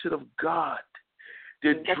anointed of God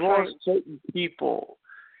that draws certain people.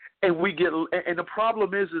 And the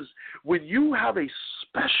problem is when you have a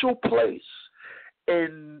special place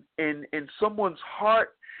in someone's heart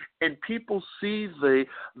and people see the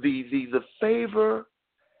favor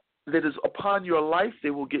that is upon your life,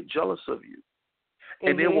 they will get jealous of you. Mm-hmm.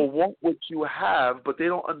 And they will want what you have, but they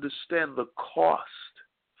don't understand the cost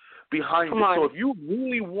behind it. So if you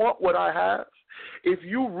really want what I have, if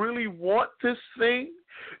you really want this thing,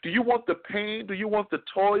 do you want the pain? Do you want the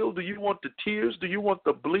toil? Do you want the tears? Do you want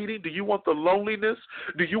the bleeding? Do you want the loneliness?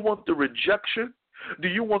 Do you want the rejection? Do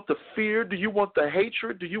you want the fear? Do you want the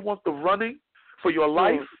hatred? Do you want the running for your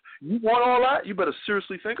life? You want all that? You better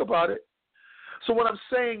seriously think about it. So what I'm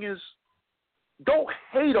saying is, don't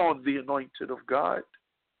hate on the anointed of God,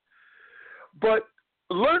 but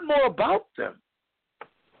learn more about them.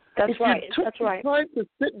 That's right. If you took the time to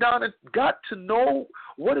sit down and got to know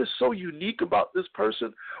what is so unique about this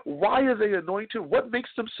person, why are they anointed, what makes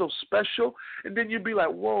them so special, and then you'd be like,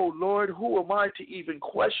 whoa, Lord, who am I to even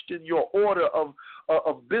question your order of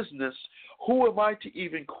business? Who am I to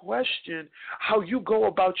even question how you go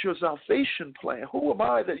about your salvation plan? Who am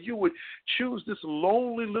I that you would choose this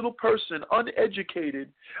lonely little person,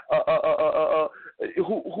 uneducated,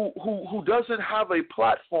 who doesn't have a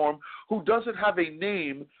platform, who doesn't have a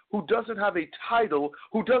name, who doesn't have a title,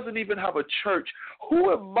 who doesn't even have a church.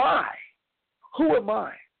 Who am I? Who am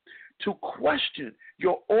I to question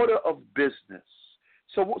your order of business?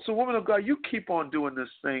 So woman of God, you keep on doing this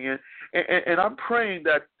thing, and I'm praying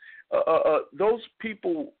that those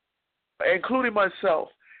people, including myself,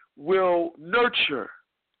 will nurture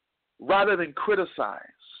rather than criticize,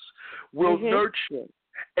 will nurture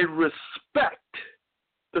and respect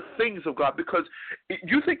the things of God, because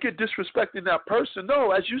you think you're disrespecting that person.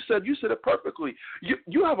 No, as you said it perfectly.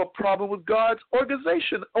 You have a problem with God's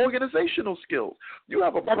organizational skills. You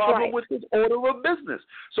have a problem with His order of business.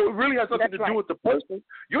 So it really has nothing to do with the person.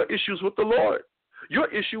 Your issue is with the Lord. Your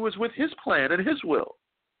issue is with His plan and His will.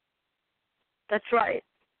 That's right.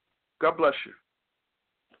 God bless you.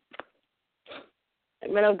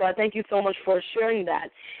 Man of God, thank you so much for sharing that.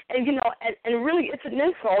 And, and really it's an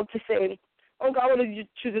insult to say, oh, God, why did you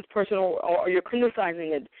choose this person, or you're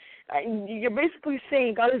criticizing it. You're basically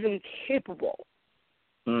saying God is incapable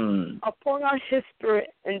of pouring out His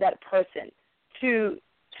Spirit in that person to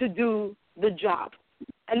do the job.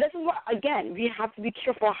 And this is why, again, we have to be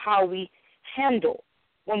careful how we handle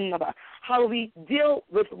one another, how we deal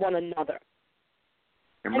with one another.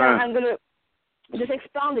 Amen. And I'm going to just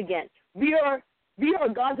expound again. We are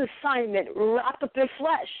God's assignment wrapped up in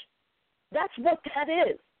flesh. That's what that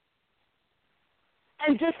is.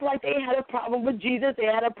 And just like they had a problem with Jesus, they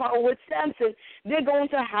had a problem with Samson, they're going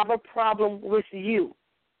to have a problem with you.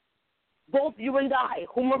 Both you and I,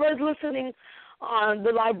 whomever is listening on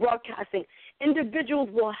the live broadcasting, individuals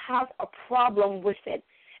will have a problem with it.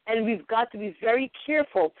 And we've got to be very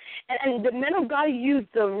careful. And the men of God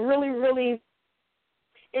used a really, really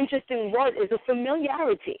interesting word, is a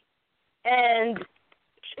familiarity. And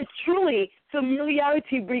it's truly,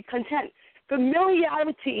 familiarity breeds contempt.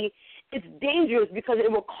 Familiarity is dangerous because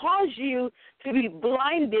it will cause you to be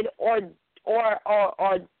blinded or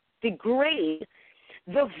degrade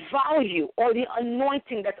the value or the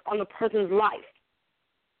anointing that's on a person's life.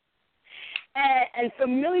 And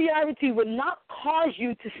familiarity will not cause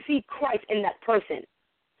you to see Christ in that person.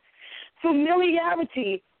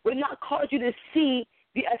 Familiarity will not cause you to see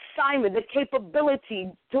the assignment, the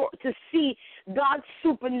capability to see God's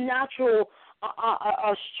supernatural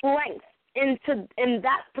strength in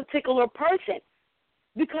that particular person,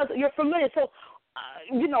 because you're familiar. So,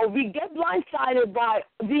 we get blindsided by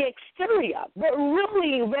the exterior, but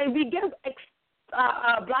really, when we get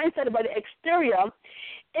blindsided by the exterior,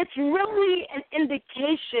 it's really an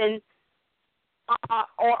indication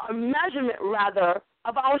or a measurement, rather,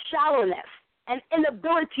 of our shallowness and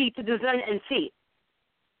inability to discern and see.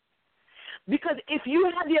 Because if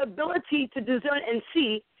you had the ability to discern and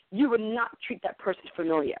see, you would not treat that person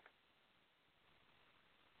familiar.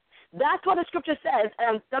 That's what the scripture says,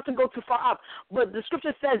 and not to go too far up, but the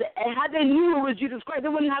scripture says that had they knew it was Jesus Christ, they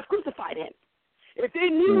wouldn't have crucified him. If they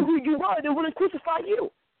knew who you were, they wouldn't crucify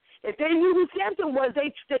you. If they knew who Samson was,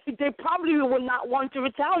 they probably would not want to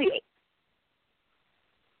retaliate.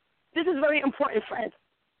 This is very important, friends.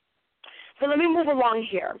 So let me move along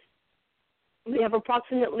here. We have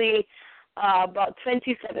approximately about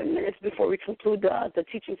 27 minutes before we conclude the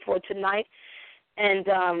teaching for tonight. And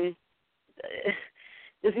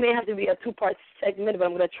this may have to be a two-part segment, but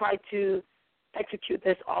I'm going to try to execute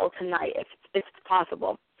this all tonight if it's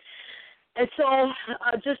possible. And so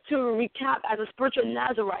just to recap, as a spiritual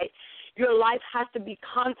Nazarite, your life has to be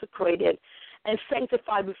consecrated and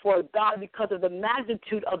sanctified before God because of the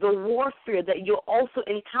magnitude of the warfare that you'll also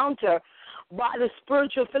encounter by the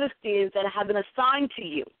spiritual Philistines that have been assigned to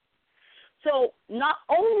you. So not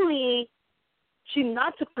only she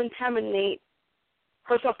not to contaminate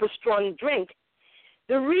herself with strong drink,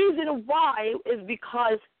 the reason why is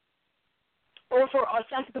because, or for our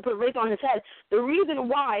Samson to put rape on his head, the reason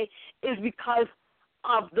why is because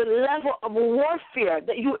of the level of warfare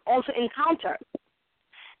that you also encounter.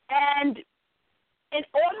 And in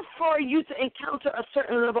order for you to encounter a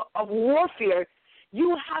certain level of warfare,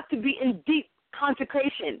 you have to be in deep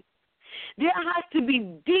consecration. There has to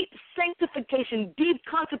be deep sanctification, deep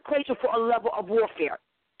consecration for a level of warfare.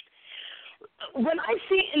 When I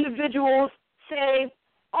see individuals say,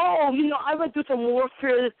 oh, I went through some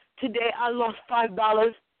warfare today, I lost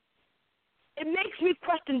 $5, it makes me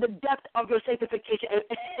question the depth of your sanctification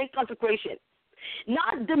and consecration.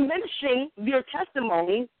 Not diminishing your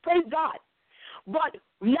testimony, praise God. But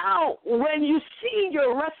now, when you see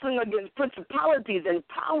you're wrestling against principalities and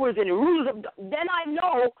powers and rulers of God, then I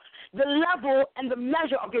know the level and the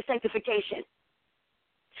measure of your sanctification.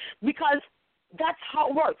 Because that's how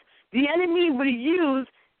it works. The enemy will use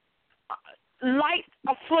light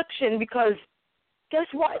affliction because guess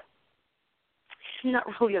what? It's not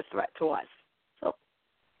really a threat to us. So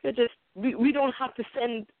we don't have to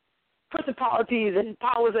send principalities and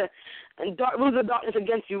powers and rulers of darkness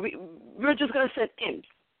against you. We're just going to send imps.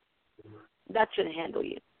 That should handle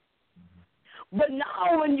you. But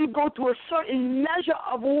now when you go to a certain measure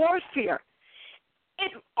of warfare,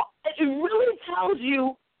 it really tells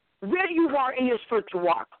you where you are in your spiritual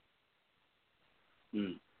walk.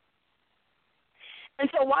 Mm. And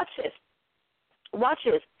so watch this. Watch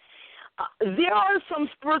this. There are some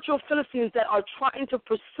spiritual Philistines that are trying to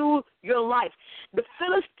pursue your life. The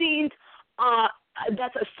Philistines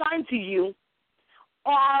that's assigned to you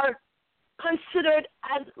are considered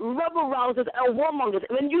as rebel rousers and warmongers.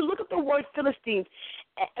 When you look at the word Philistines,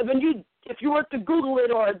 if you were to Google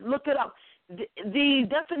it or look it up, the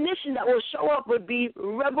definition that will show up would be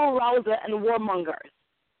rebel rouser and warmongers.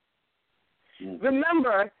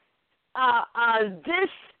 Remember, this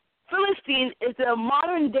Philistine is the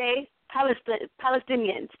modern day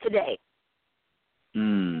Palestinians today.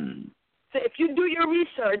 Mm. So if you do your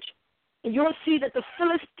research, you'll see that the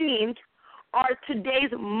Philistines are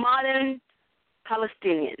today's modern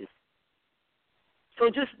Palestinians. So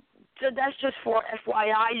that's just for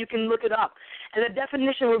FYI. You can look it up. And the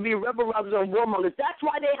definition would be rebel rousers and warmongers. That's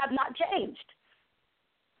why they have not changed.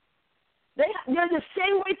 They're the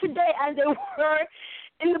same way today as they were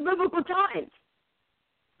in the biblical times.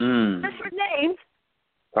 Different names,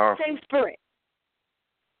 same spirit.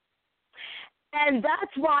 And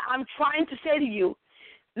that's why I'm trying to say to you,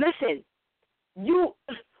 listen,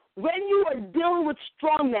 when you are dealing with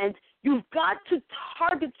strong men, you've got to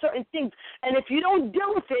target certain things. And if you don't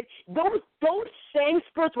deal with it, those same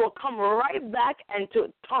spirits will come right back and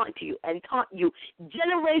to taunt you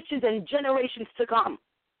generations and generations to come.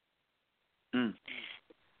 Mm.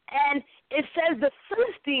 And it says the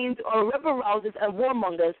Philistines, or rebel rousers and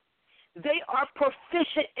warmongers, they are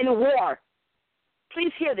proficient in war.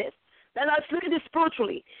 Please hear this. Now let's look at this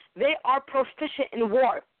spiritually. They are proficient in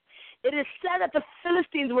war. It is said that the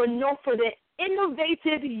Philistines were known for their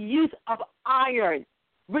innovative use of iron,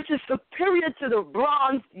 which is superior to the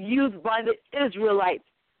bronze used by the Israelites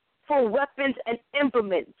for weapons and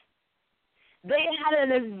implements. They had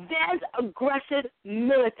an advanced, aggressive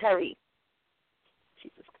military.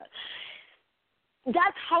 Jesus Christ.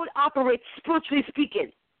 That's how it operates, spiritually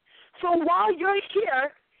speaking. So while you're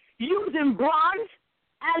here using bronze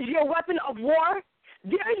as your weapon of war,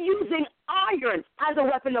 they're using iron as a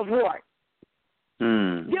weapon of war.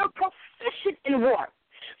 They're proficient in war.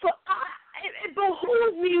 So it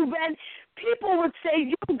behooves me when people would say,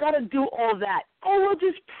 you don't got to do all that. Oh,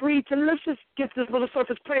 we'll just preach and let's just get this little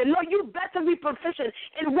surface prayer. No, you better be proficient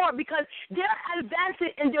in war because they're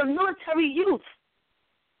advancing in their military use.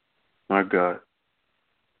 My God.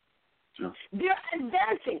 Yeah. They're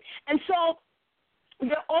advancing. And so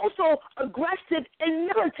they're also aggressive in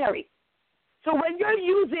military. So when you're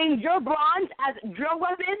using your bronze as your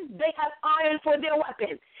weapon, they have iron for their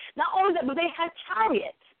weapon. Not only that, but they have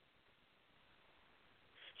chariots.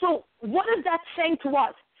 So what is that saying to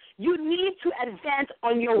us? You need to advance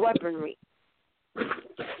on your weaponry.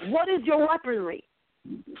 What is your weaponry?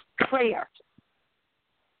 Prayer.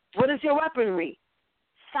 What is your weaponry?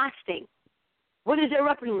 Fasting. What is your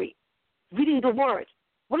weaponry? Reading the Word.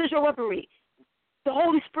 What is your weaponry? The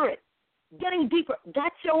Holy Spirit. Getting deeper.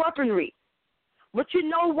 That's your weaponry. But you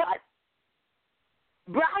know what?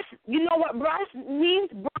 Brass, you know what brass means?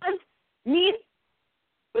 Bronze means?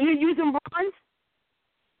 When you're using bronze,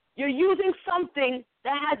 you're using something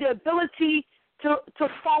that has the ability to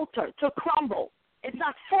falter, to crumble. It's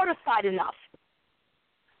not fortified enough.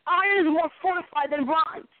 Iron is more fortified than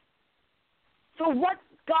bronze. So what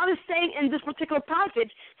God is saying in this particular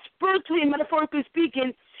passage, spiritually and metaphorically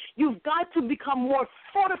speaking, you've got to become more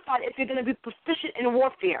fortified if you're going to be proficient in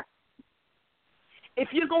warfare. If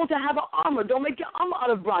you're going to have an armor, don't make your armor out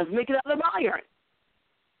of bronze. Make it out of iron.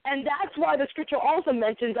 And that's why the scripture also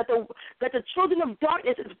mentions that the children of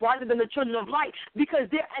darkness is wiser than the children of light because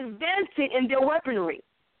they're advancing in their weaponry.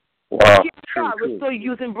 Wow. We're still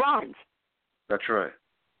using bronze. That's right.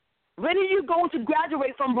 When are you going to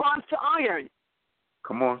graduate from bronze to iron?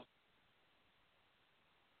 Come on.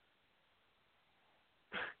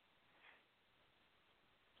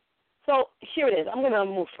 So here it is. I'm going to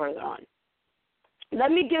move further on. Let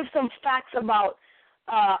me give some facts about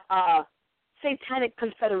satanic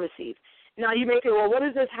confederacies. Now, you may say, well, what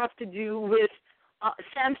does this have to do with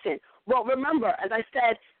Samson? Well, remember, as I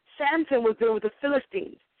said, Samson was there with the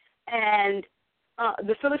Philistines, and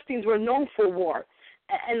the Philistines were known for war.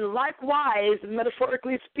 And likewise,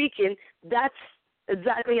 metaphorically speaking, that's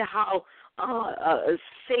exactly how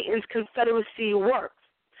Satan's confederacy works.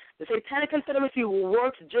 The Satanic Confederacy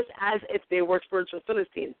works just as if they were spiritual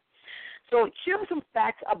Philistines. So here are some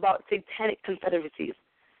facts about Satanic Confederacies.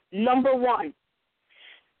 Number one,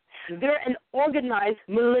 they're an organized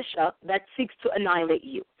militia that seeks to annihilate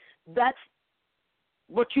you. That's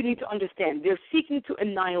what you need to understand. They're seeking to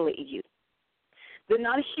annihilate you. They're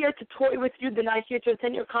not here to toy with you. They're not here to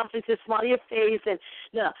attend your conferences, smile your face. And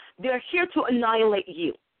no, they're here to annihilate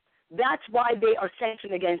you. That's why they are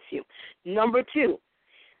sanctioned against you. Number two,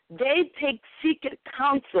 they take secret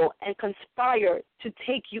counsel and conspire to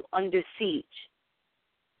take you under siege.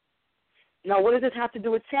 Now, what does this have to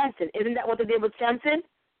do with Samson? Isn't that what they did with Samson?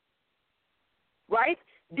 Right?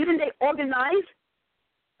 Didn't they organize?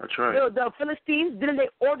 That's right. The Philistines, didn't they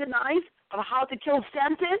organize on how to kill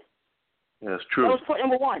Samson? Yeah, that's true. That was point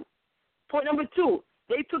number one. Point number two,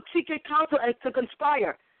 they took secret counsel and to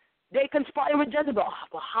conspire. They conspired with Jezebel.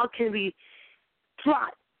 Well, how can we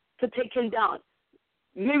plot to take him down?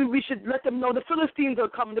 Maybe we should let them know the Philistines are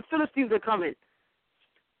coming. The Philistines are coming.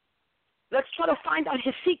 Let's try to find out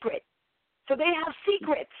his secret. So they have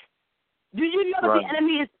secrets. Do you know that the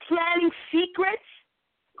enemy is planning secrets?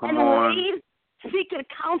 Come on. Raid, secret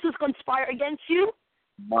counsels conspire against you?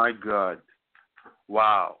 My God.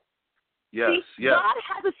 Wow. Yes, See, God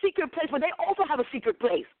has a secret place, but they also have a secret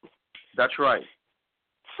place. That's right.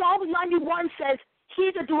 Psalm 91 says, he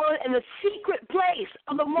that dwelleth in the secret place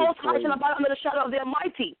of the Most High shall abide under the shadow of the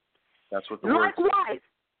Almighty. That's what the word says. Likewise,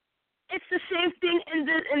 it's the same thing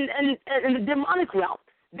in the demonic realm.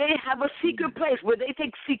 They have a secret place where they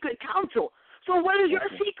take secret counsel. So what is your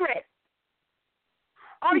secret?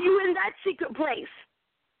 Are you in that secret place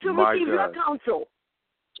to receive your counsel?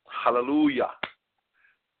 Hallelujah.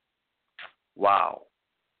 Wow.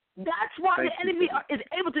 That's why the enemy is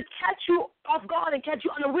able to catch you off guard and catch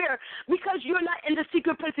you unaware, because you're not in the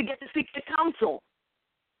secret place to get the secret counsel.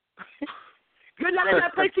 You're not in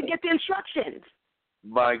that place to get the instructions.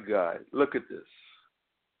 My God. Look at this.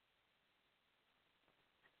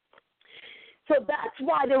 So that's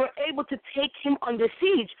why they were able to take him under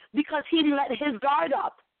siege, because he let his guard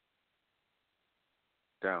up.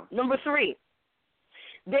 Down. Number three,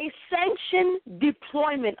 they sanction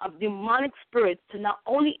deployment of demonic spirits to not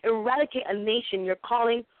only eradicate a nation, your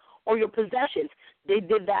calling, or your possessions. They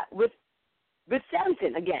did that with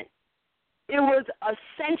Samson again. It was a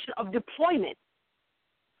sanction of deployment.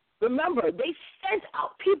 Remember, they sent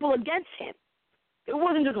out people against him. It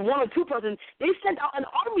wasn't just one or two persons. They sent out an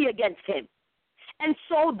army against him. And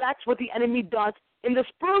so that's what the enemy does in the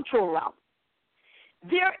spiritual realm.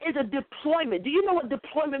 There is a deployment. Do you know what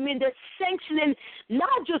deployment means? They're sanctioning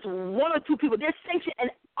not just one or two people. They're sanctioning an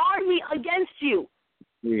army against you.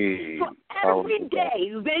 So every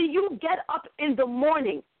day when you get up in the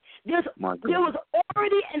morning, there was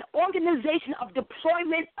already an organization of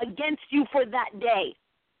deployment against you for that day.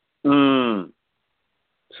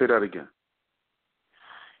 Say that again.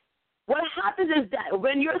 What happens is that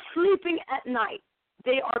when you're sleeping at night,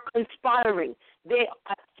 they are conspiring. They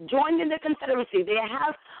are joined in the Confederacy. They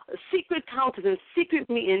have secret councils and secret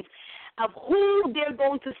meetings of who they're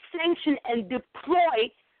going to sanction and deploy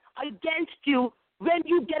against you when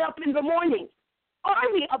you get up in the morning.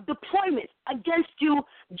 Army of deployment against you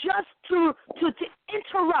just to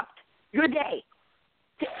interrupt your day,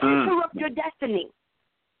 to interrupt your destiny.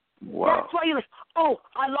 Wow. That's why you're like, oh,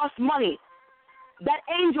 I lost money. That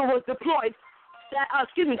angel was deployed. That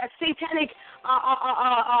satanic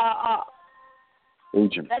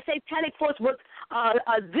agent. That satanic force was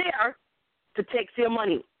there to take your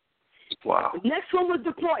money. Wow. The next one was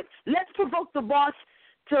deployed. Let's provoke the boss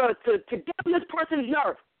to get on this person's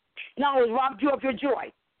nerve. Now it robbed you of your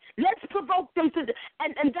joy. Let's provoke them to,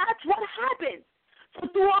 and that's what happens. So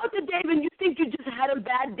throughout the day, when you think you just had a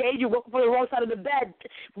bad day, you woke up on the wrong side of the bed,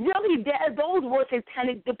 really those were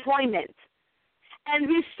satanic deployments. And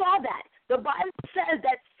we saw that. The Bible says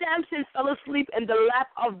that Samson fell asleep in the lap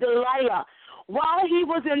of Delilah. While he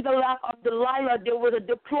was in the lap of Delilah, there was a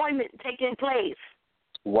deployment taking place.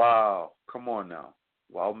 Wow. Come on now.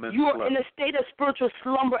 Wow, you are in a state of spiritual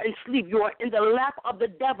slumber and sleep. You are in the lap of the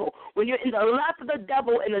devil. When you're in the lap of the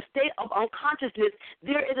devil in a state of unconsciousness,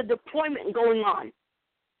 there is a deployment going on.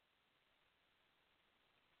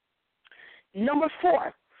 Number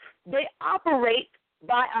 4, they operate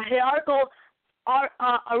by a hierarchical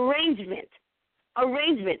arrangement.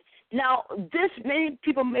 Now, this many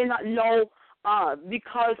people may not know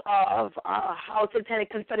because of how satanic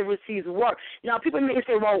confederacies work. Now, people may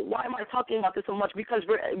say, well, why am I talking about this so much? Because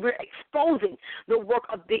we're exposing the work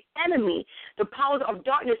of the enemy, the powers of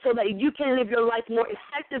darkness, so that you can live your life more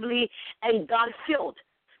effectively and God-filled,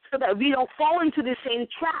 so that we don't fall into the same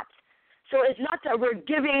traps. So it's not that we're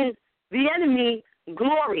giving the enemy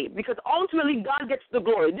glory, because ultimately God gets the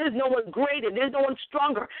glory. There's no one greater. There's no one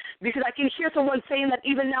stronger, because I can hear someone saying that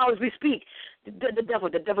even now as we speak. The devil.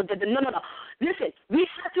 No. Listen, we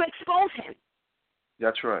have to expose him.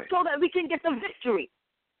 That's right. So that we can get the victory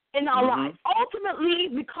in our lives. Ultimately,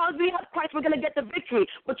 because we have Christ, we're going to get the victory.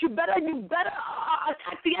 But you better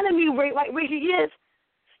attack the enemy right where he is.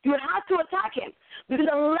 You have to attack him, because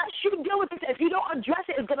unless you deal with it, if you don't address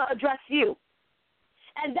it, it's going to address you.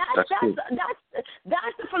 And that's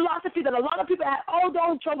the philosophy that a lot of people have. Oh,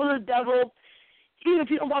 don't trouble the devil. Even if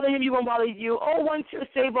you don't bother him, he won't bother you. Oh, once you're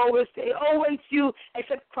saved, always saved. Oh, once you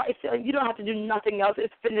accept Christ, you don't have to do nothing else.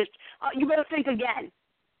 It's finished. You better think again.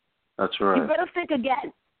 That's right. You better think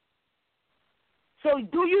again. So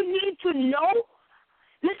do you need to know?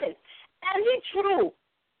 Listen, any true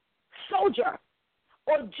soldier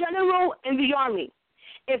or general in the army,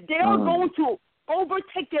 if they are going to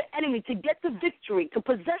overtake their enemy to get the victory, to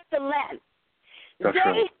possess the land, That's they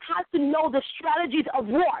right. have to know the strategies of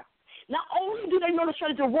war. Not only do they know the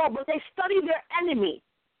strategies of war, but they study their enemy.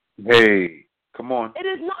 Hey, come on. It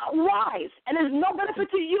is not wise, and it is no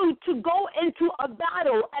benefit to you to go into a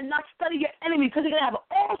battle and not study your enemy, because they're going to have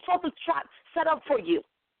all sorts of traps set up for you.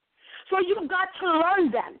 So you've got to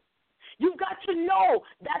learn them. You've got to know.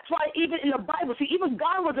 That's why even in the Bible, see, even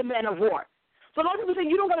God was a man of war. So a lot of people say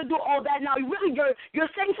you don't got to do all that now.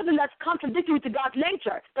 You're saying something that's contradictory to God's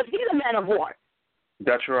nature, because he's a man of war.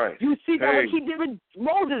 That's right. You see that what he did with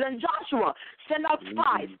Moses and Joshua, send out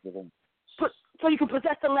spies so you can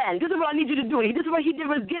possess the land. This is what I need you to do. This is what he did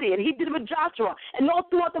with Gideon. He did it with Joshua. And all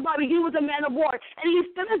throughout the Bible, he was a man of war, and he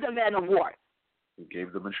still is a man of war. He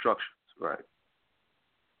gave them instructions. Right.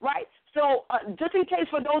 Right? So just in case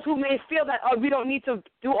for those who may feel that, we don't need to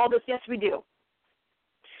do all this, yes, we do.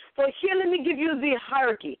 So here, let me give you the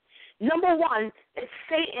hierarchy. Number one is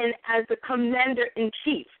Satan as the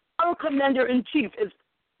commander-in-chief. Our commander-in-chief is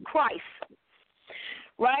Christ,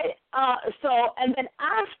 right? And then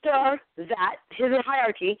after that, here's a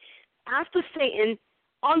hierarchy. After Satan,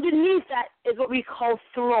 underneath that is what we call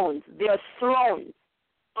thrones. There are thrones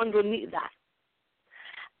underneath that.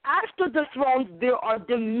 After the thrones, there are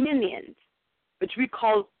dominions, which we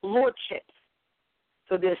call lordships.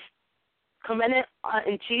 So there's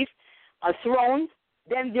commander-in-chief, thrones,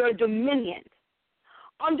 then there are dominions.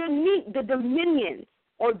 Underneath the dominions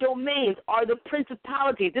or domains are the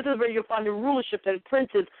principalities. This is where you'll find the rulerships and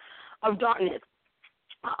princes of darkness,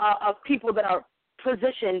 of people that are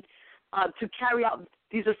positioned to carry out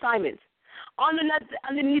these assignments.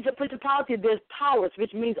 Underneath the principality, there's powers,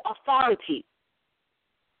 which means authority.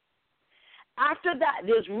 After that,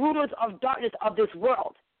 there's rulers of darkness of this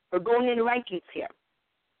world. We're going in rankings here.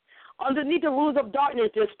 Underneath the rulers of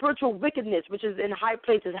darkness, there's spiritual wickedness, which is in high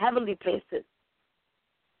places, heavenly places.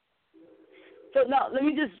 So now, let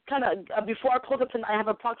me just kind of, before I close up tonight, I have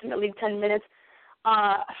approximately 10 minutes.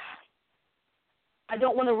 I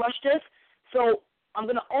don't want to rush this, so I'm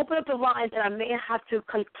going to open up the lines, and I may have to,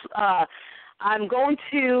 I'm going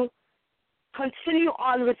to continue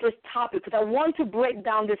on with this topic, because I want to break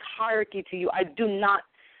down this hierarchy to you. I do not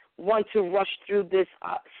want to rush through this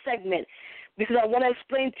segment, because I want to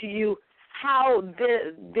explain to you how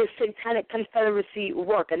the satanic confederacy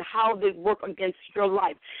work and how they work against your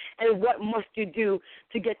life, and what must you do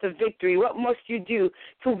to get the victory, what must you do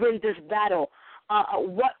to win this battle,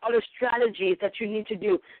 what are the strategies that you need to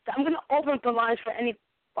do. So I'm going to open up the lines for any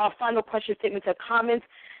final questions, statements, or comments,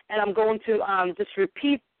 and I'm going to just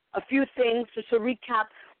repeat a few things just to recap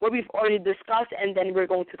what we've already discussed, and then we're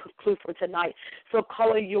going to conclude for tonight. So,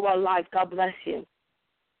 caller, you are live. God bless you.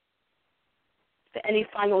 So any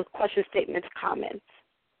final questions, statements, comments?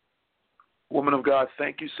 Woman of God,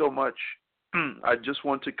 thank you so much. I just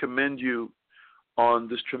want to commend you on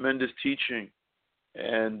this tremendous teaching,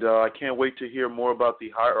 and I can't wait to hear more about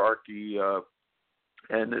the hierarchy.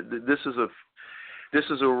 And this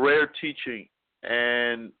is a rare teaching,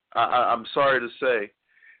 and I'm sorry to say,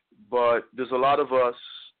 but there's a lot of us,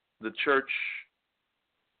 the church,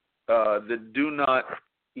 that do not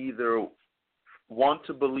either want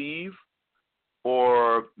to believe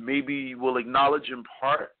or maybe will acknowledge in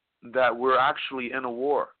part that we're actually in a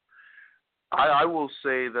war. I will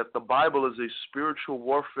say that the Bible is a spiritual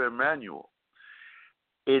warfare manual.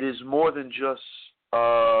 It is more than just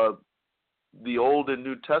the Old and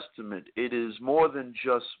New Testament. It is more than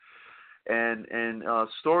just and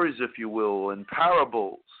stories, if you will, and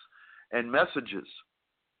parables and messages.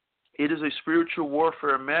 It is a spiritual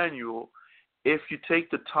warfare manual if you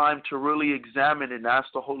take the time to really examine and ask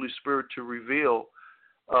the Holy Spirit to reveal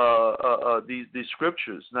these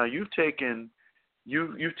scriptures. Now, you've taken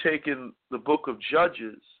the book of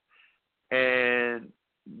Judges, and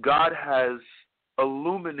God has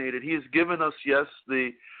illuminated. He has given us, yes,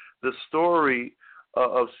 the story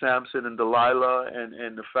of Samson and Delilah,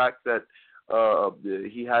 and the fact that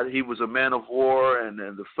he was a man of war, and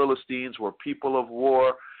the Philistines were people of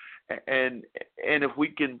war. And if we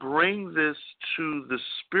can bring this to the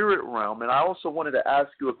spirit realm, and I also wanted to ask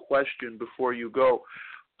you a question before you go,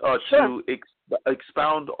 sure. to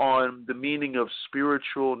expound on the meaning of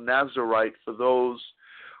spiritual Nazarite for those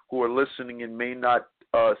who are listening and may not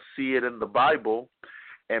see it in the Bible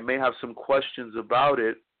and may have some questions about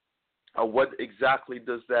it. What exactly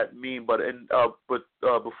does that mean? But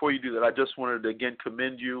before you do that, I just wanted to again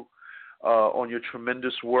commend you on your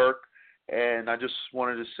tremendous work, and I just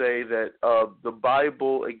wanted to say that the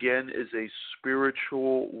Bible again is a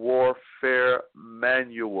spiritual warfare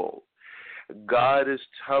manual. God is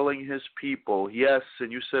telling his people, yes,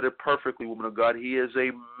 and you said it perfectly, woman of God, he is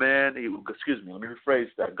a man, excuse me, let me rephrase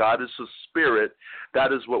that. God is a spirit,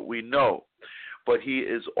 that is what we know. But he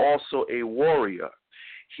is also a warrior.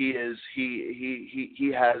 He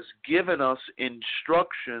has given us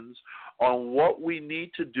instructions on what we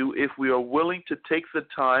need to do if we are willing to take the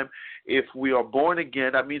time. If we are born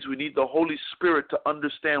again, that means we need the Holy Spirit to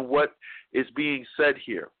understand what is being said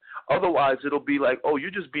here. Otherwise, it'll be like, oh,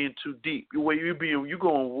 you're just being too deep. You're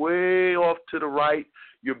going way off to the right.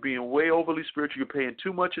 You're being way overly spiritual. You're paying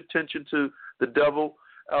too much attention to the devil.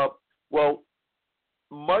 Well,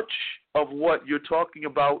 much of what you're talking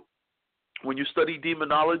about, when you study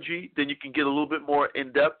demonology, then you can get a little bit more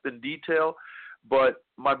in-depth and detail. But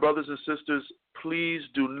my brothers and sisters, please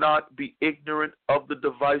do not be ignorant of the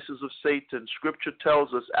devices of Satan. Scripture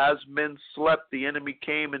tells us, as men slept, the enemy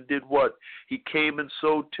came and did what? He came and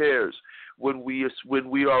sowed tares. When we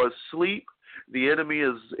are asleep, the enemy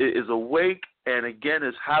is awake and again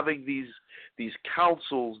is having these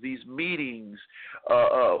councils, these meetings,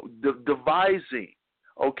 devising,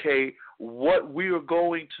 okay, what we are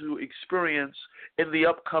going to experience in the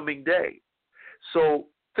upcoming day. So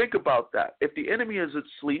think about that. If the enemy is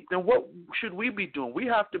asleep, then what should we be doing? We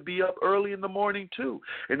have to be up early in the morning too.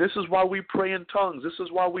 And this is why we pray in tongues. This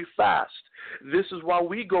is why we fast. This is why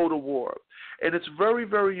we go to war. And it's very,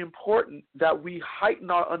 very important that we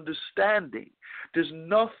heighten our understanding. There's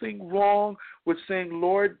nothing wrong with saying,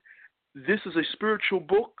 Lord, this is a spiritual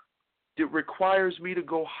book. It requires me to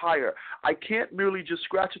go higher. I can't merely just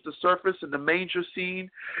scratch at the surface and the manger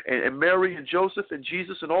scene and Mary and Joseph and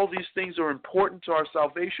Jesus and all these things are important to our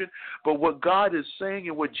salvation. But what God is saying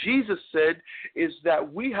and what Jesus said is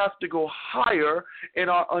that we have to go higher in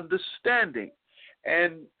our understanding.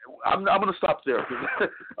 And I'm going to stop there.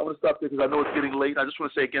 I'm going to stop there because I know it's getting late. I just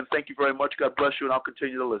want to say again, thank you very much. God bless you, and I'll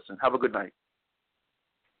continue to listen. Have a good night.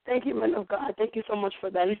 Thank you, man of God. Thank you so much for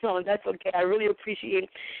that. No, that's okay. I really appreciate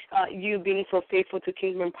you being so faithful to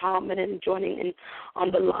Kingdom Empowerment and joining in on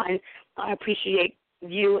the line. I appreciate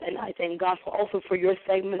you, and I thank God for your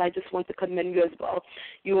segment. I just want to commend you as well.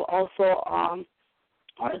 You also are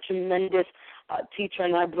a tremendous teacher,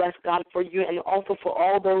 and I bless God for you, and also for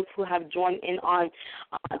all those who have joined in on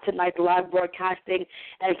tonight's live broadcasting,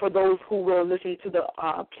 and for those who will listen to the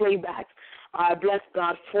playbacks. I bless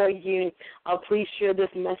God for you. Please share this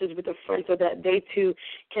message with a friend so that they too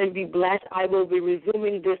can be blessed. I will be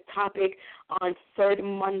resuming this topic on third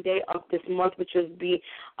Monday of this month, which will be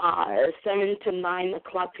 7 to 9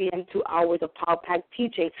 o'clock p.m., 2 hours of Power Pack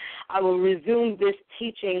teaching. I will resume this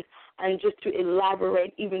teaching and just to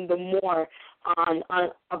elaborate even the more on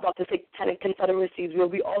about the satanic confederacies. We'll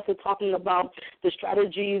be also talking about the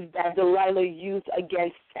strategies that Delilah used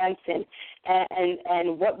against Samson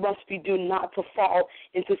and what must we do not to fall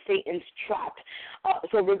into Satan's trap.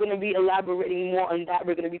 So we're going to be elaborating more on that.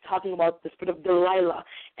 We're going to be talking about the spirit of Delilah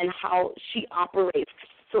and how she operates.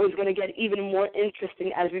 So it's going to get even more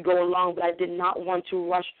interesting as we go along, but I did not want to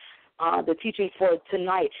rush the teaching for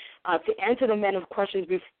tonight. To answer the men of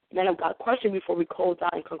God question before we close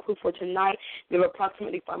out and conclude for tonight, we have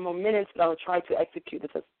approximately 5 more minutes, but I'll try to execute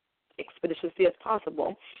this as expeditiously as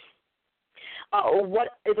possible.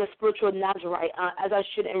 What is a spiritual Nazarite? As I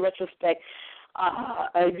should in retrospect,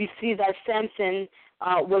 we see that Samson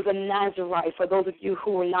was a Nazarite. For those of you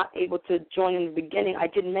who were not able to join in the beginning, I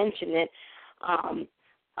did mention it.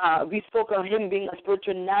 We spoke of him being a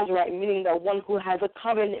spiritual Nazarite, meaning that one who has a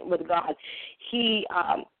covenant with God. He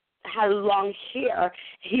had long hair.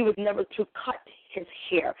 He was never to cut his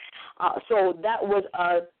hair. So that was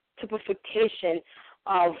a typification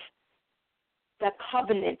of the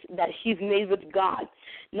covenant that he's made with God.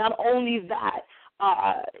 Not only that,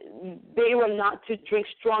 they were not to drink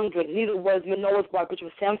strong drink. Neither was Manoah's wife, which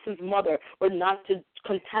was Samson's mother, were not to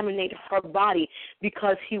contaminate her body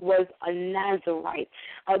because he was a Nazarite.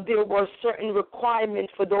 There were certain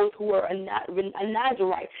requirements for those who were a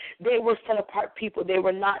Nazarite. They were set apart people. They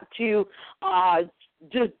were not to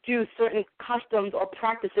just do certain customs or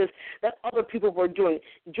practices that other people were doing.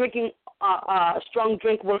 Drinking strong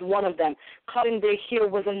drink was one of them. Cutting their hair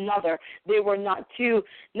was another. They were not to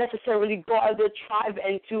necessarily go out of their tribe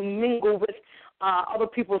and to mingle with other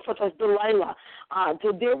people such as Delilah.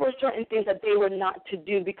 So there were certain things that they were not to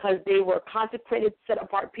do because they were consecrated, set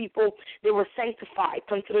apart people. They were sanctified,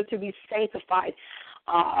 considered to be sanctified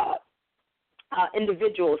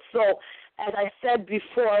individuals. So as I said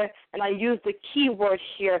before, and I use the key word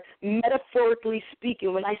here, metaphorically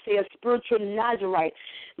speaking, when I say a spiritual Nazarite,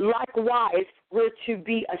 likewise, we're to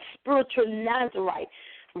be a spiritual Nazarite,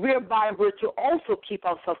 whereby we're to also keep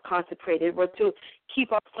ourselves consecrated. We're to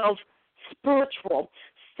keep ourselves spiritual,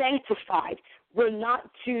 sanctified. We're not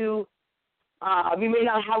to, we may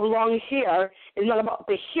not have long hair. It's not about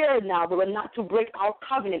the hair now, but we're not to break our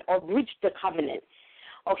covenant or breach the covenant.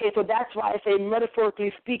 Okay, so that's why I say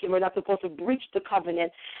metaphorically speaking, we're not supposed to breach the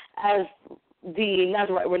covenant as the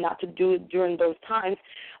Nazarite we're not to do during those times.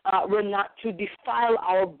 We're not to defile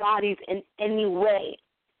our bodies in any way.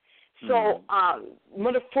 So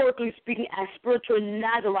metaphorically speaking, as spiritual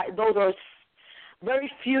Nazarite, those are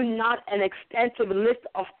very few, not an extensive list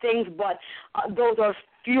of things, but those are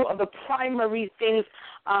few of the primary things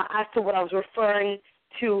as to what I was referring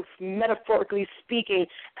to, metaphorically speaking,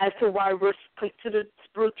 as to why we're considered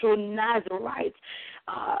spiritual Nazarites,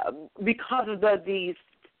 because of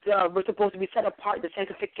we're supposed to be set apart, the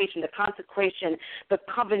sanctification, the consecration, the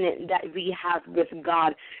covenant that we have with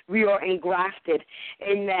God. We are engrafted.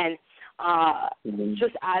 Amen.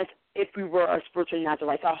 Just as if we were a spiritual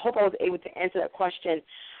Nazarite. So I hope I was able to answer that question,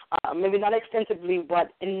 maybe not extensively,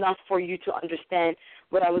 but enough for you to understand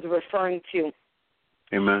what I was referring to.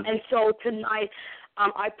 Amen. And so tonight,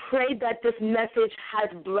 I pray that this message has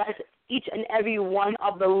blessed each and every one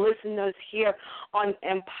of the listeners here on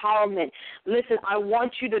empowerment. Listen, I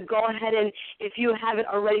want you to go ahead and, if you haven't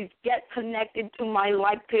already, get connected to my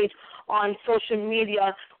like page on social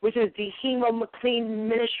media, which is the Hemo McLean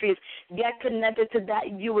Ministries. Get connected to that.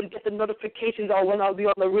 You will get the notifications on when I'll be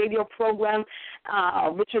on the radio program,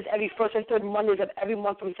 which is every first and third Mondays of every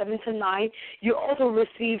month from 7 to 9. You also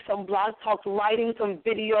receive some blog talks, writing, some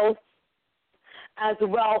videos as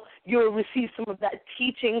well. You'll receive some of that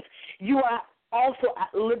teachings. You are also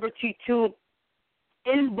at liberty to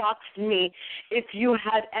inbox me if you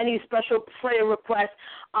have any special prayer requests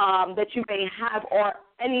that you may have, or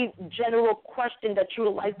any general question that you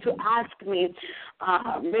would like to ask me,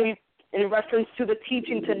 maybe in reference to the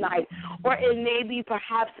teaching tonight, or it may be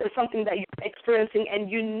perhaps something that you're experiencing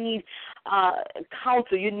and you need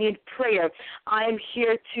counsel, you need prayer. I am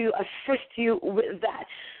here to assist you with that.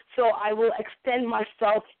 So I will extend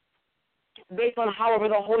myself based on however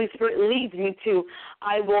the Holy Spirit leads me to.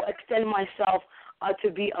 I will extend myself to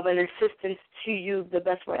be of an assistance to you the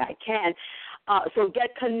best way I can. So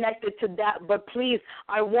get connected to that. But please,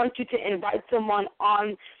 I want you to invite someone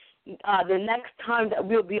on the next time that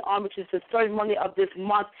we'll be on, which is the third Monday of this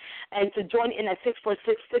month, and to join in at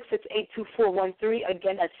 646-668-2413.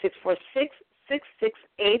 Again, that's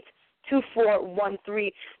 646-668-2413,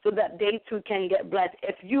 so that they too can get blessed.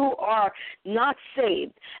 If you are not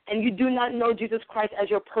saved and you do not know Jesus Christ as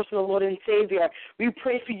your personal Lord and Savior, we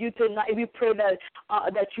pray for you tonight. We pray that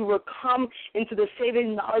that you will come into the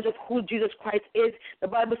saving knowledge of who Jesus Christ is. The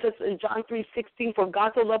Bible says in John 3:16, "For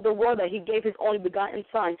God so loved the world that He gave His only begotten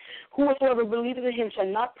Son. Whosoever believes in Him shall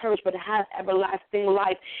not perish but have everlasting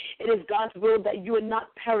life." It is God's will that you would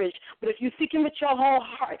not perish. But if you seek Him with your whole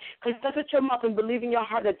heart, confess with your mouth and believe in your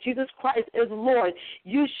heart that Jesus Christ is Lord,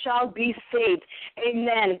 you shall be saved.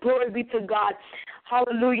 Amen. Glory be to God.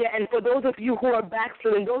 Hallelujah. And for those of you who are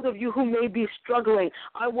backsliding, those of you who may be struggling,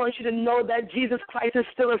 I want you to know that Jesus Christ is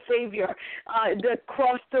still a Savior. The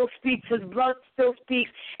cross still speaks. His blood still speaks.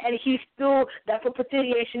 And He's still that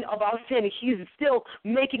propitiation of our sin. He's still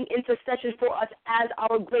making intercession for us as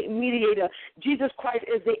our great mediator. Jesus Christ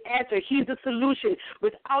is the answer. He's the solution.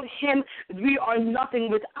 Without Him, we are nothing.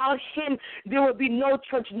 Without Him, there will be no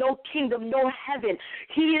church, no kingdom, no heaven.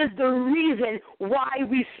 He is the reason why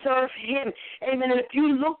we serve Him. Amen. And if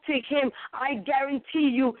you look to Him, I guarantee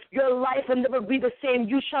you, your life will never be the same.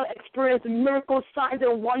 You shall experience miracles, signs,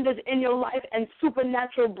 and wonders in your life and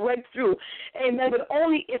supernatural breakthrough. Amen. But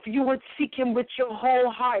only if you would seek Him with your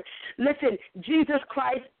whole heart. Listen, Jesus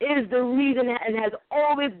Christ is the reason and has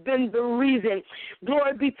always been the reason.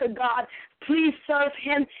 Glory be to God. Please serve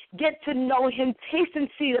him. Get to know him. Taste and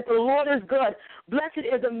see that the Lord is good. Blessed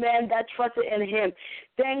is a man that trusted in him.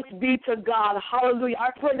 Thanks be to God. Hallelujah. I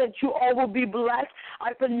pray that you all will be blessed.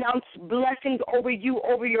 I pronounce blessings over you,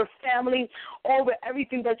 over your family, over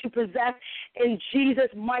everything that you possess. In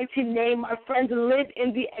Jesus' mighty name, my friends, live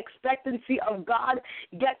in the expectancy of God.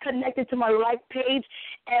 Get connected to my life page.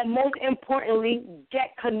 And most importantly,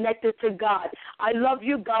 get connected to God. I love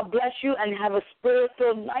you. God bless you. And have a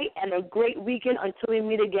spirit-filled night and a great weekend until we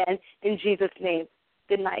meet again. In Jesus' name.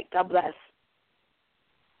 Good night. God bless.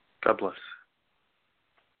 God bless.